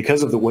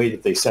 Because of the way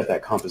that they set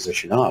that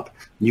composition up,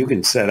 you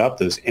can set up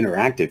those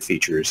interactive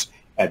features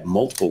at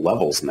multiple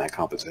levels in that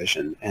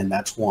composition. And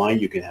that's why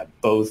you can have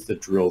both the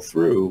drill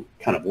through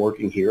kind of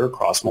working here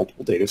across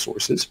multiple data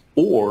sources,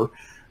 or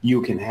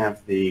you can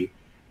have the,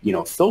 you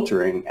know,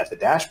 filtering at the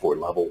dashboard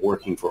level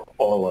working for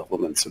all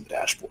elements of the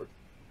dashboard.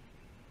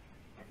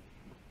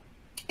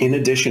 In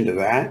addition to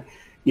that,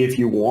 if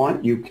you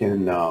want, you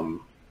can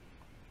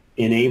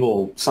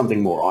enable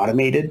something more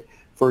automated,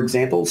 for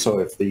example. So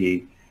if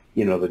the,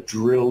 you know, the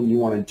drill you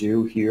want to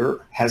do here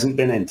hasn't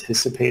been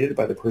anticipated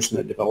by the person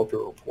that developed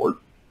your report,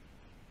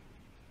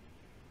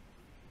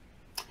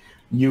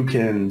 you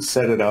can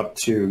set it up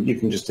to, you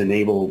can just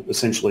enable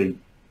essentially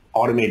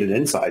automated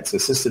insights,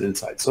 assisted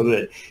insights, so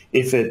that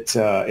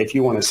if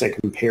you want to say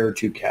compare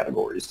two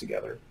categories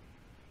together,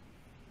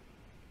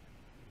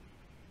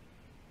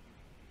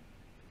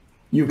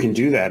 you can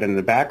do that. In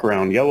the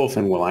background,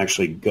 Yellowfin will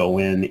actually go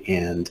in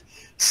and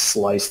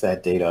slice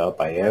that data up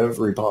by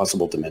every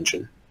possible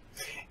dimension.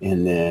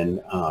 And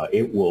then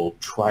it will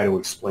try to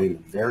explain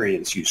the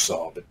variance you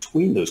saw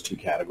between those two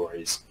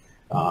categories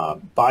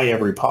by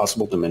every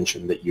possible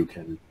dimension that you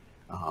can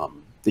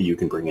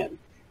bring in.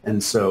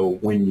 And so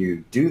when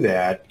you do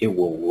that, it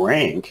will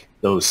rank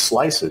those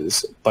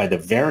slices by the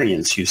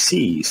variance you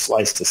see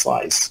slice to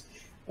slice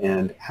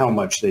and how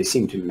much they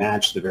seem to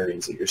match the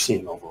variance that you're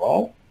seeing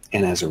overall.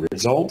 And as a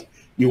result,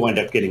 you wind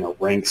up getting a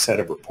ranked set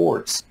of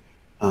reports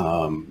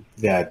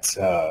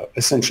that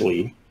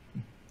essentially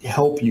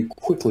help you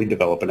quickly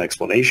develop an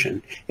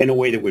explanation in a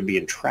way that would be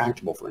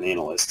intractable for an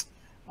analyst,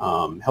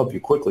 help you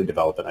quickly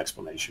develop an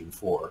explanation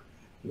for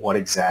what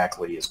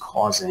exactly is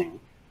causing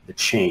the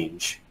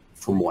change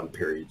from one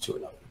period to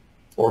another,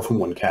 or from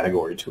one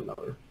category to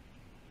another.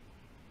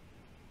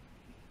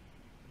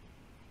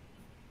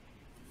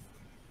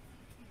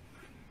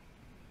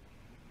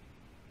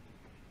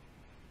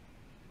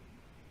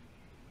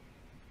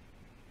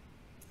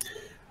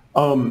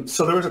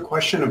 So there was a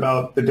question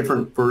about the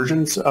different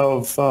versions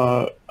of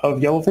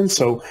Yellowfin.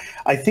 So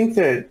I think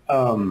that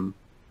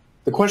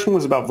the question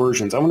was about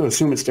versions. I'm going to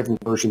assume it's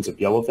different versions of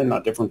Yellowfin,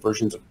 not different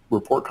versions of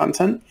report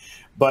content.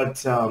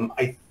 But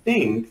I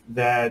think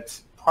that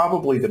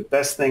probably the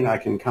best thing I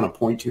can kind of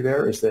point to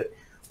there is that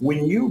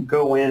when you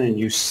go in and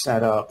you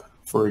set up,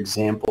 for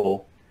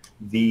example,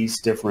 these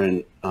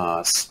different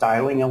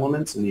styling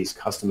elements and these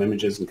custom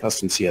images and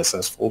custom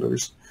CSS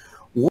folders,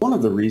 one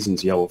of the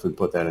reasons Yellowfin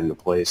put that into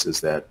place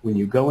is that when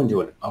you go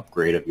into an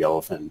upgrade of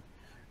Yellowfin,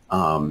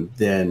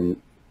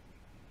 then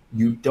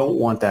you don't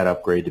want that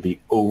upgrade to be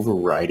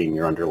overriding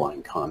your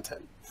underlying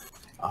content.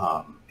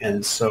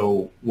 And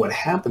so what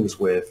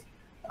happens with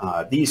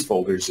these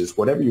folders is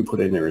whatever you put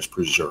in there is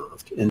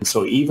preserved. And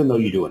so even though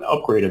you do an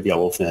upgrade of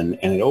Yellowfin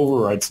and it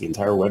overrides the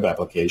entire web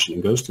application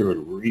and goes through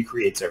and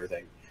recreates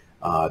everything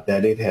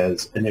that it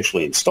has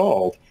initially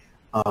installed,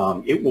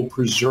 it will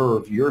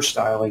preserve your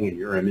styling and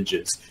your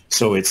images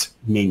so it's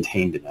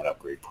maintained in that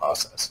upgrade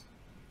process.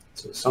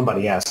 So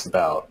somebody asked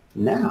about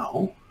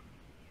now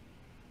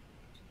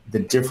the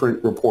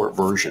different report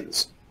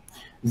versions.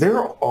 There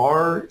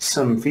are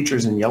some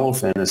features in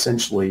Yellowfin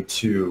essentially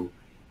to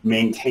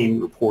maintain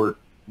report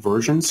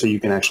versions. So you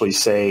can actually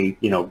say,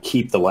 you know,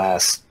 keep the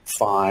last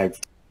 5,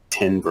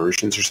 10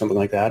 versions or something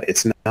like that.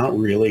 It's not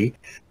really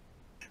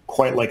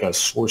quite like a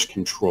source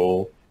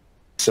control.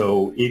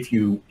 So if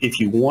you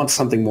want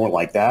something more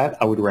like that,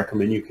 I would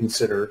recommend you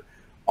consider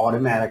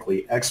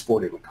automatically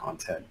exporting the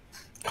content.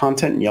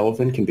 Content in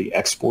Yellowfin can be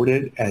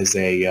exported as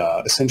a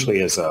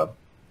essentially as a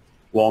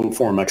long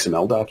form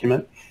XML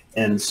document,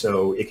 And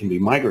so it can be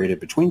migrated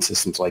between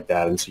systems like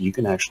that. And so you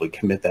can actually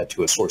commit that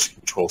to a source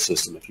control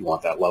system if you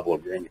want that level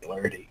of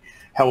granularity.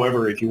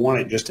 However, if you want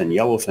it just in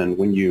Yellowfin,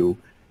 when you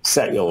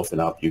set Yellowfin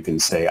up, you can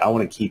say, I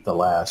want to keep the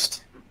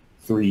last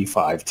 3,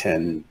 5,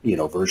 10,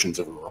 versions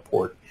of a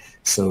report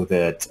so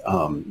that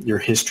your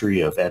history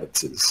of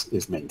edits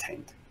is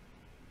maintained.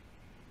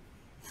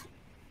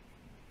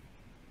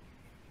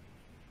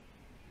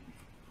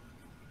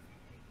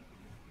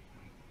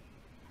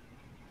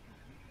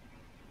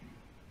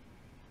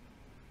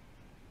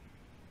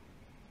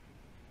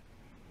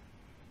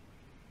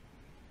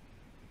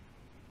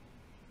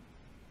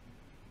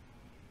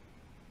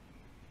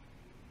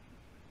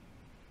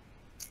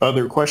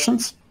 Other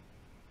questions?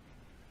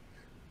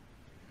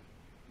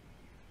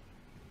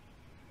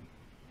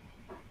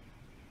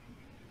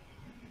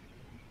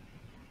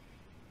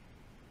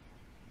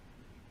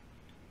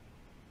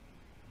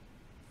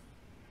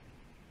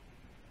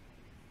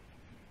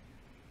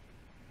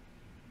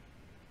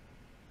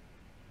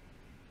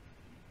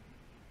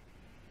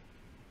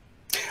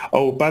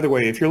 Oh, by the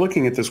way, if you're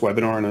looking at this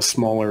webinar on a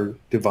smaller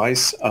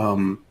device,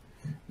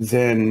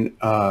 then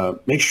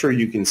make sure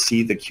you can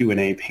see the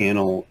Q&A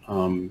panel.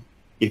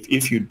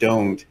 If you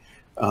don't,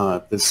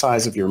 the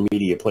size of your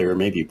media player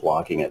may be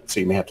blocking it,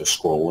 so you may have to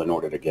scroll in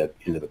order to get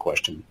into the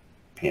question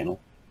panel.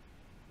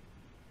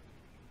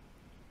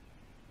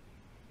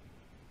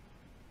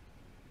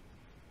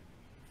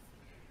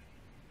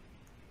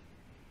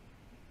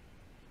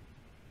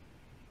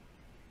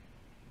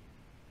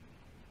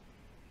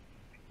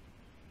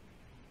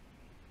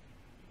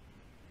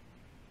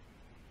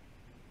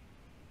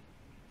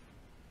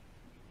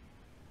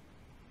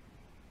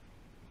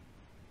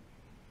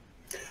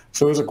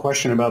 So there's a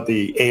question about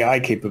the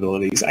AI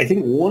capabilities. I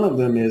think one of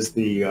them is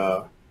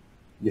the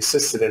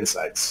assisted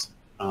insights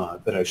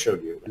that I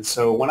showed you. And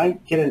so when I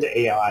get into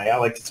AI, I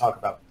like to talk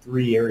about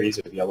 3 areas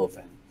of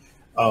Yellowfin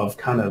of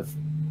kind of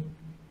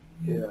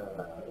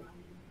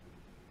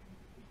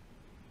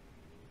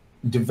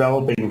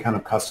developing kind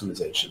of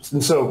customizations.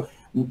 And so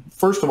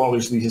first of all,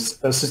 there's these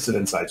assisted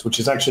insights, which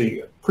is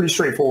actually pretty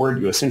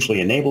straightforward. You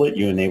essentially enable it.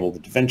 You enable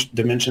the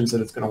dimensions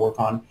that it's going to work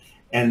on.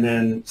 And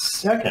then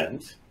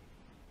second,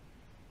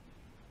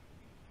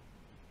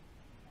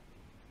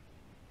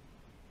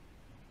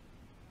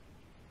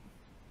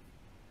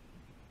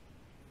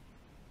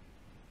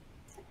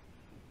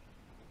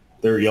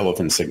 they're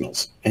Yellowfin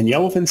signals. And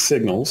Yellowfin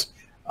signals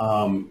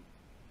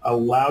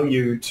allow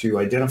you to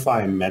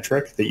identify a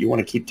metric that you want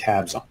to keep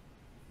tabs on.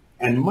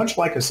 And much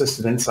like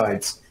Assisted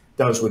Insights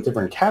does with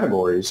different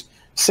categories,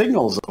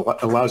 signals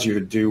allows you to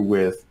do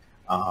with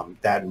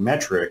that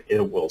metric.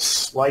 It will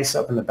slice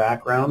up in the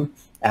background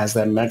as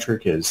that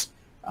metric is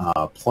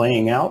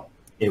playing out.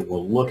 It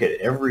will look at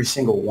every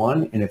single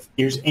one. And if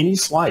there's any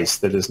slice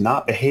that is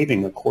not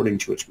behaving according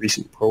to its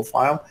recent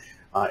profile,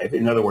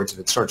 in other words, if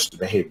it starts to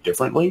behave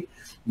differently,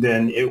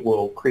 then it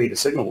will create a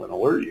signal and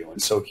alert you.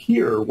 And so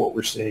here, what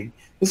we're seeing,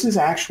 this is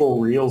actual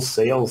real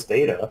sales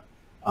data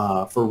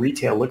for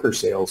retail liquor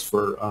sales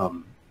for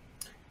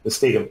the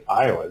state of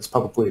Iowa. It's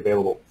publicly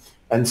available.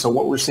 And so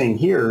what we're seeing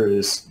here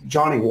is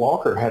Johnny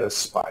Walker had a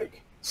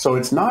spike. So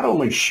it's not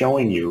only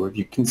showing you, if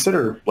you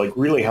consider like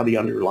really how the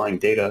underlying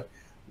data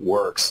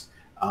works,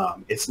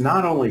 it's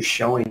not only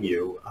showing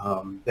you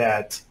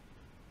that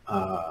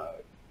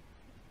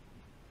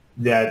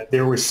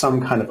there was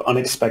some kind of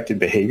unexpected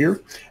behavior,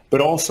 but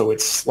also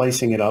it's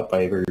slicing it up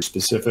by a very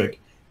specific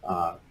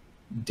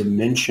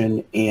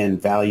dimension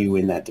and value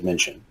in that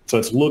dimension. So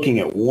it's looking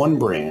at one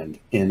brand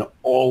in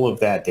all of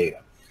that data.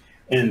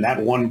 And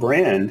that one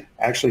brand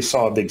actually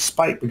saw a big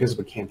spike because of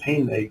a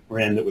campaign they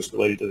ran that was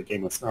related to the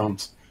Game of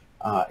Thrones.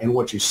 And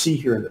what you see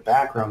here in the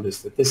background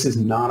is that this is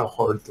not a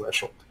hard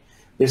threshold.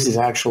 This is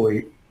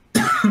actually,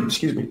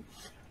 excuse me,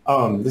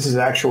 this is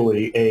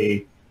actually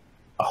a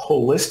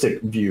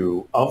holistic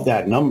view of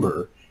that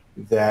number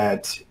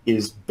that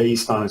is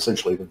based on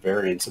essentially the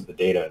variance of the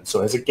data. And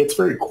so as it gets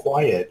very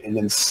quiet and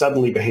then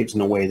suddenly behaves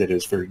in a way that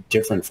is very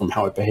different from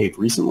how it behaved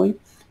recently,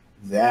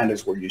 that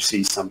is where you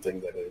see something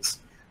that is,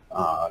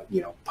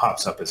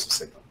 pops up as a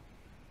signal.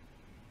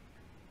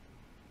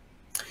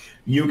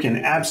 You can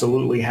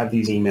absolutely have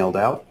these emailed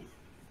out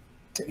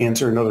to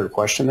answer another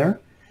question there.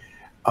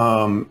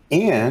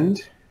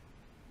 And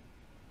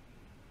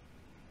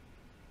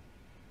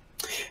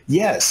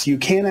yes, you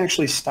can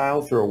actually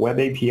style through a web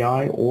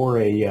API or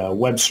a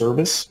web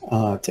service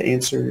to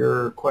answer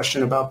your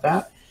question about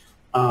that.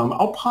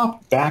 I'll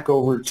pop back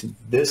over to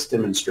this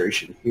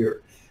demonstration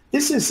here.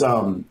 This is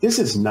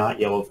not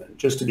Yellowfin,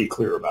 just to be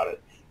clear about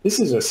it. This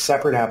is a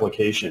separate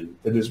application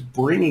that is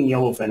bringing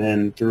Yellowfin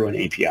in through an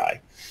API.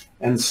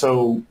 And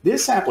so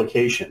this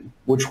application,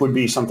 which would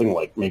be something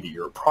like maybe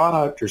your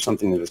product or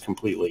something that is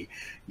completely,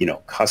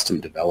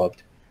 custom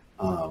developed,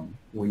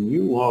 when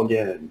you log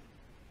in,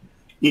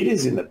 it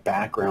is in the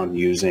background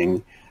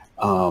using,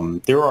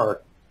 there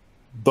are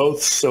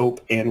both SOAP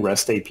and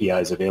REST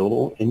APIs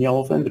available in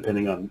Yellowfin,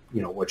 depending on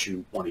what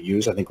you want to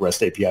use. I think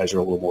REST APIs are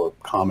a little more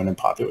common and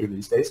popular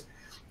these days.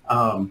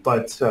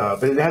 But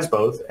it has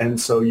both, and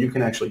so you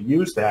can actually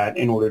use that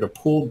in order to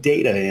pull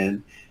data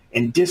in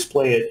and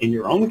display it in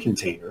your own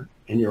container,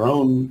 in your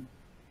own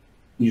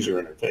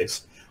user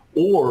interface.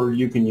 Or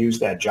you can use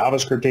that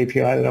JavaScript API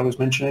that I was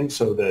mentioning,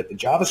 so that the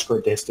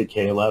JavaScript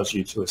SDK allows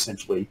you to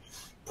essentially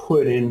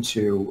put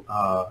into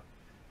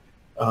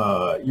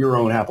your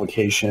own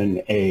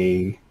application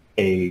a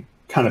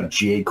kind of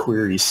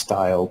jQuery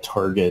style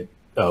target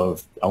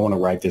of, I want to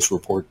write this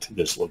report to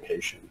this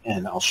location.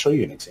 And I'll show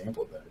you an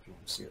example of that if you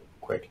want to see it real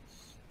quick.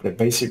 But it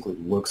basically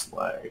looks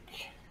like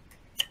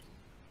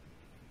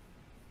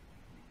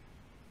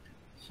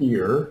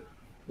here,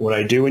 what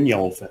I do in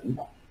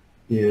Yellowfin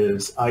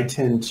is I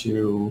tend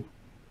to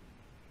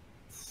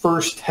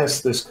first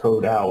test this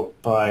code out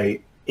by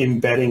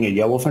embedding a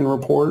Yellowfin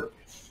report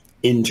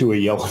into a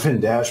Yellowfin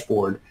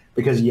dashboard,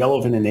 because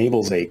Yellowfin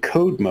enables a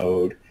code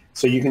mode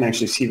so you can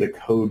actually see the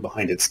code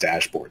behind its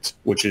dashboards,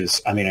 which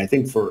is, I mean, I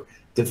think for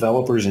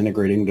developers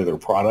integrating to their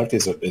product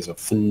is a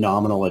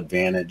phenomenal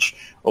advantage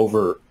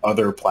over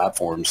other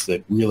platforms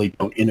that really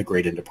don't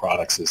integrate into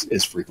products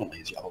as frequently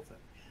as Yellowfin.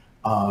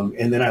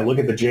 And then I look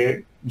at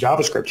the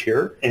JavaScript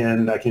here,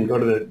 and I can go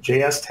to the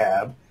JS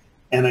tab,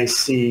 and I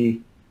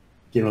see,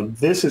 you know,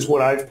 this is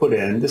what I've put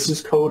in. This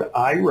is code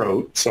I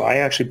wrote. So I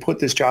actually put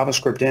this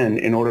JavaScript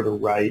in order to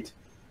write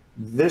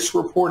this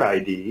report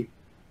ID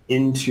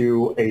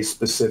into a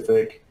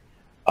specific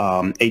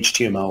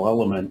HTML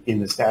element in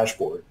this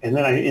dashboard. And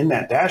then in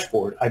that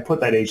dashboard, I put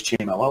that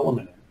HTML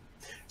element in,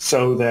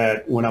 so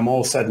that when I'm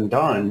all said and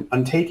done,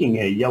 I'm taking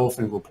a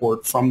Yellowfin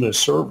report from the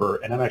server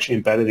and I'm actually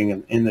embedding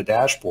it in the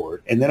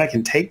dashboard. And then I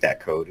can take that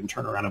code and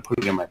turn around and put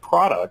it in my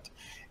product.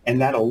 And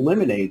that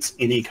eliminates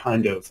any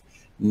kind of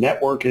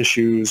network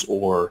issues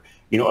or,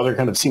 you know, other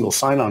kind of single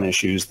sign-on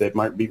issues that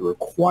might be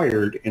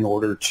required in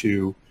order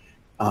to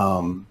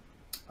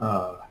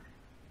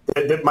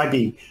that might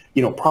be,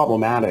 you know,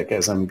 problematic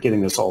as I'm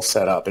getting this all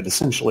set up. It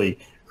essentially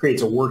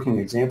creates a working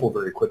example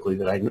very quickly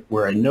that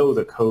where I know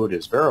the code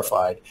is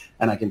verified,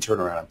 and I can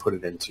turn around and put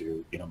it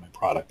into, you know, my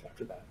product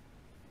after that.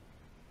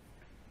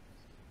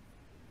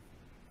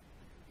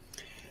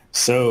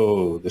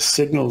 So the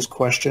signals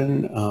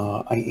question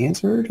I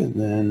answered, and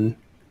then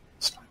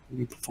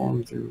we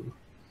perform through.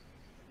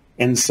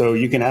 And so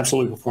you can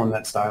absolutely perform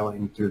that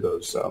styling through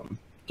those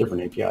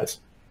different APIs.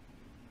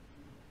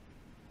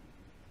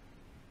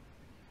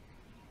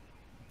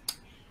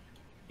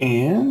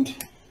 And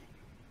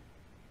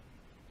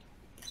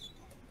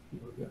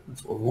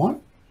that's what we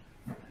want.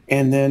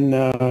 And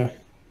then,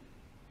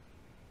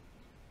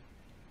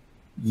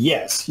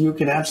 yes, you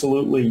can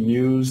absolutely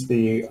use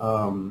the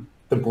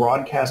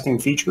broadcasting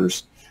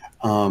features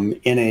in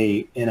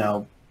a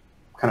kind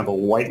of a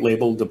white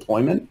label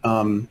deployment.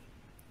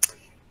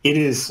 It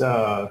is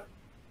a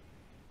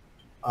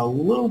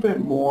little bit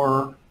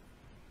more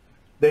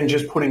than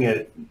just putting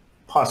it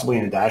possibly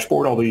in a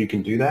dashboard, although you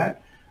can do that.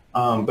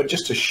 But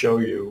just to show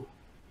you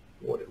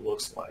what it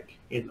looks like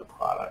in the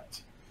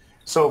product.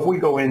 So if we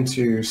go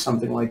into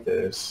something like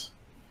this,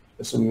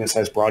 assuming this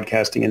has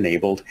broadcasting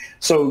enabled,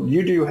 so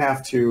you do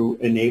have to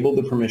enable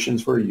the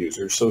permissions for a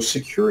user. So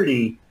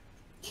security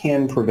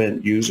can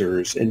prevent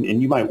users, and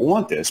you might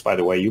want this, by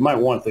the way, you might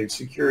want the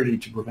security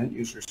to prevent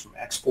users from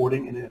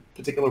exporting in a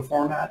particular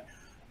format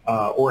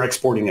or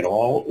exporting at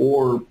all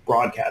or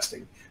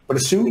broadcasting. But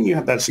assuming you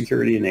have that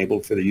security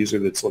enabled for the user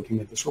that's looking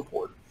at this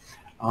report,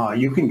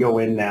 you can go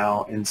in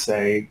now and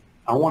say,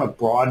 I want to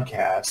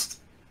broadcast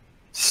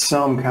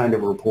some kind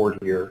of report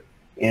here,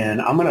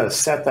 and I'm going to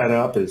set that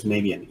up as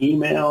maybe an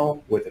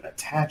email with an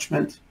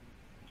attachment,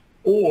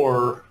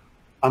 or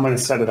I'm going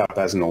to set it up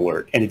as an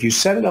alert. And if you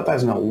set it up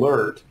as an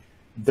alert,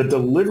 the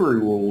delivery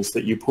rules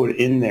that you put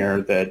in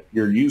there that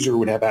your user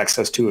would have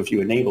access to if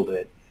you enabled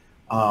it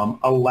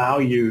allow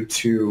you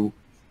to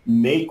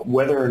make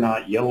whether or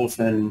not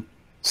Yellowfin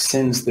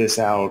sends this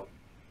out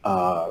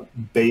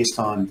based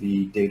on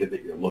the data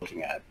that you're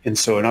looking at. And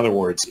so in other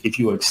words, if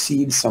you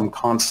exceed some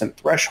constant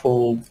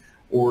threshold,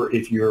 or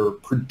if your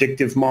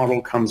predictive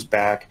model comes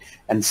back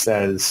and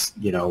says,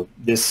 you know,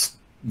 this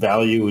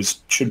value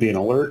should be an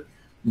alert,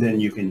 then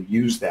you can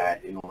use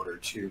that in order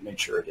to make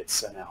sure it gets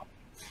sent out.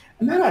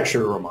 And that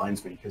actually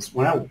reminds me, because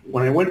when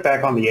I went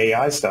back on the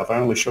AI stuff, I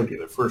only showed you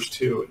the first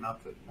two, and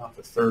not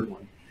the third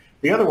one.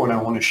 The other one I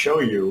want to show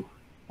you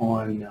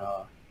on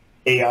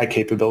AI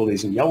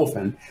capabilities in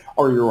Yellowfin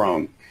are your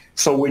own.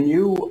 So when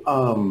you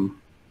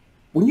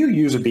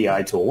use a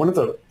BI tool, one of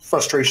the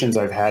frustrations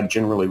I've had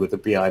generally with the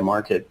BI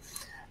market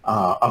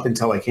up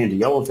until I came to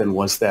Yellowfin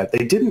was that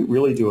they didn't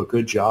really do a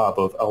good job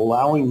of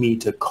allowing me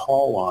to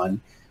call on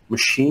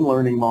machine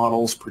learning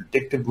models,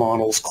 predictive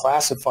models,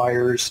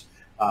 classifiers,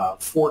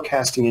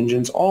 forecasting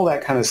engines, all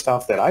that kind of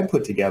stuff that I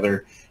put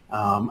together.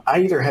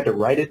 I either had to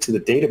write it to the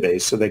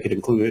database so they could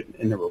include it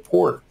in the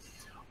report,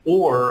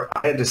 or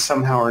I had to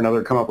somehow or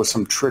another come up with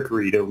some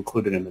trickery to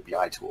include it in the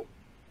BI tool.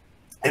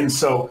 And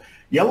so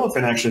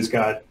Yellowfin actually has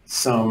got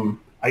some,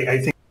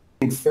 I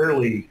think,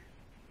 fairly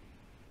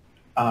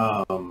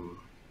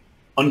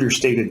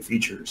understated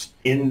features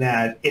in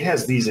that it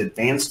has these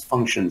advanced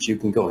functions you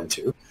can go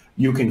into.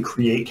 You can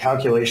create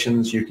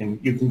calculations. You can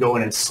go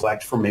in and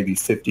select from maybe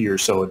 50 or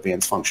so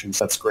advanced functions.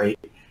 That's great,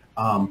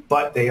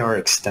 but they are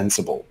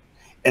extensible.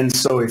 And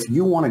so if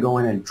you want to go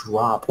in and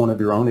drop one of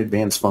your own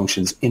advanced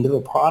functions into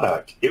the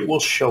product, it will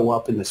show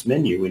up in this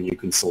menu and you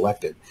can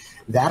select it.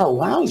 That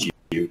allows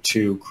you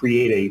to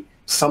create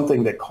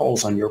something that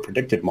calls on your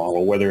predictive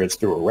model, whether it's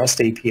through a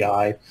REST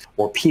API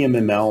or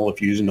PMML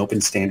if you use an open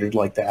standard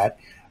like that,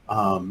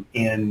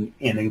 and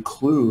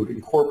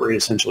incorporate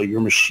essentially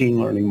your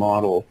machine learning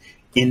model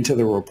into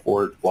the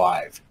report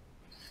live.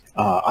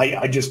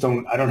 I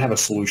don't have a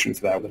solution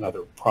for that with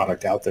another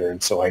product out there,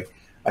 and so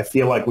I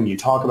feel like when you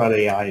talk about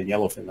AI and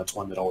Yellowfin, that's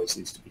one that always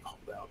needs to be called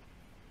out.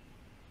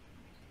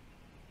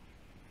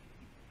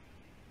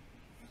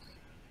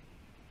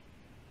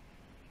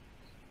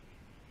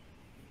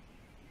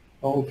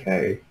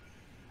 Okay,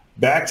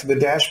 back to the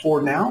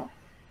dashboard now.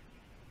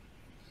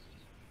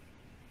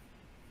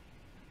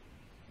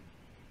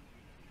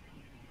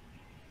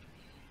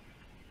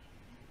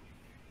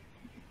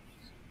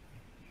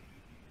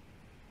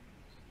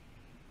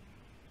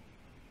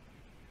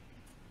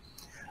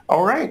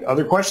 All right,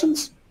 other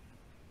questions?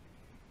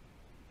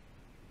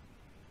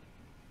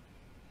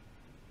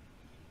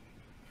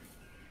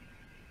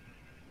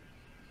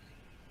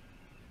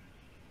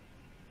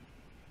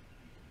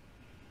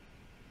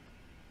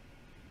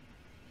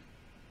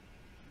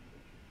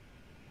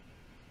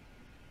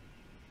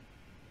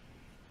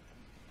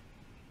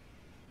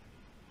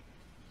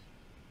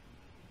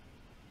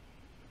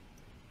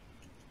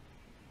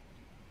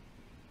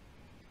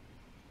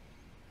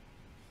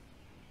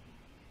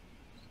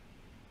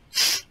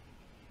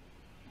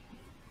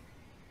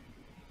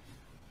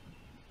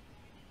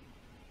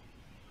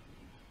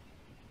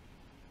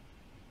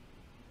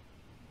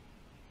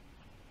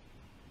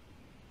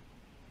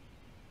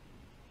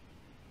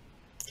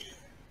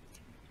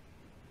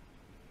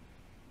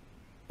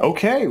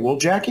 Okay, well,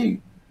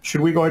 Jackie, should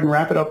we go ahead and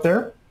wrap it up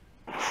there?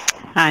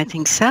 I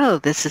think so.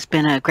 This has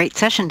been a great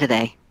session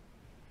today.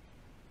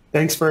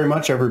 Thanks very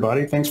much,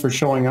 everybody. Thanks for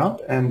showing up,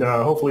 and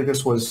hopefully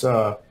this was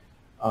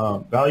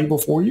valuable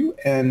for you.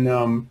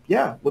 And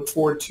yeah, look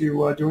forward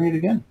to doing it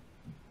again.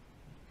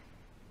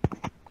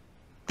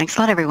 Thanks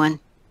a lot, everyone.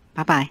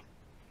 Bye-bye.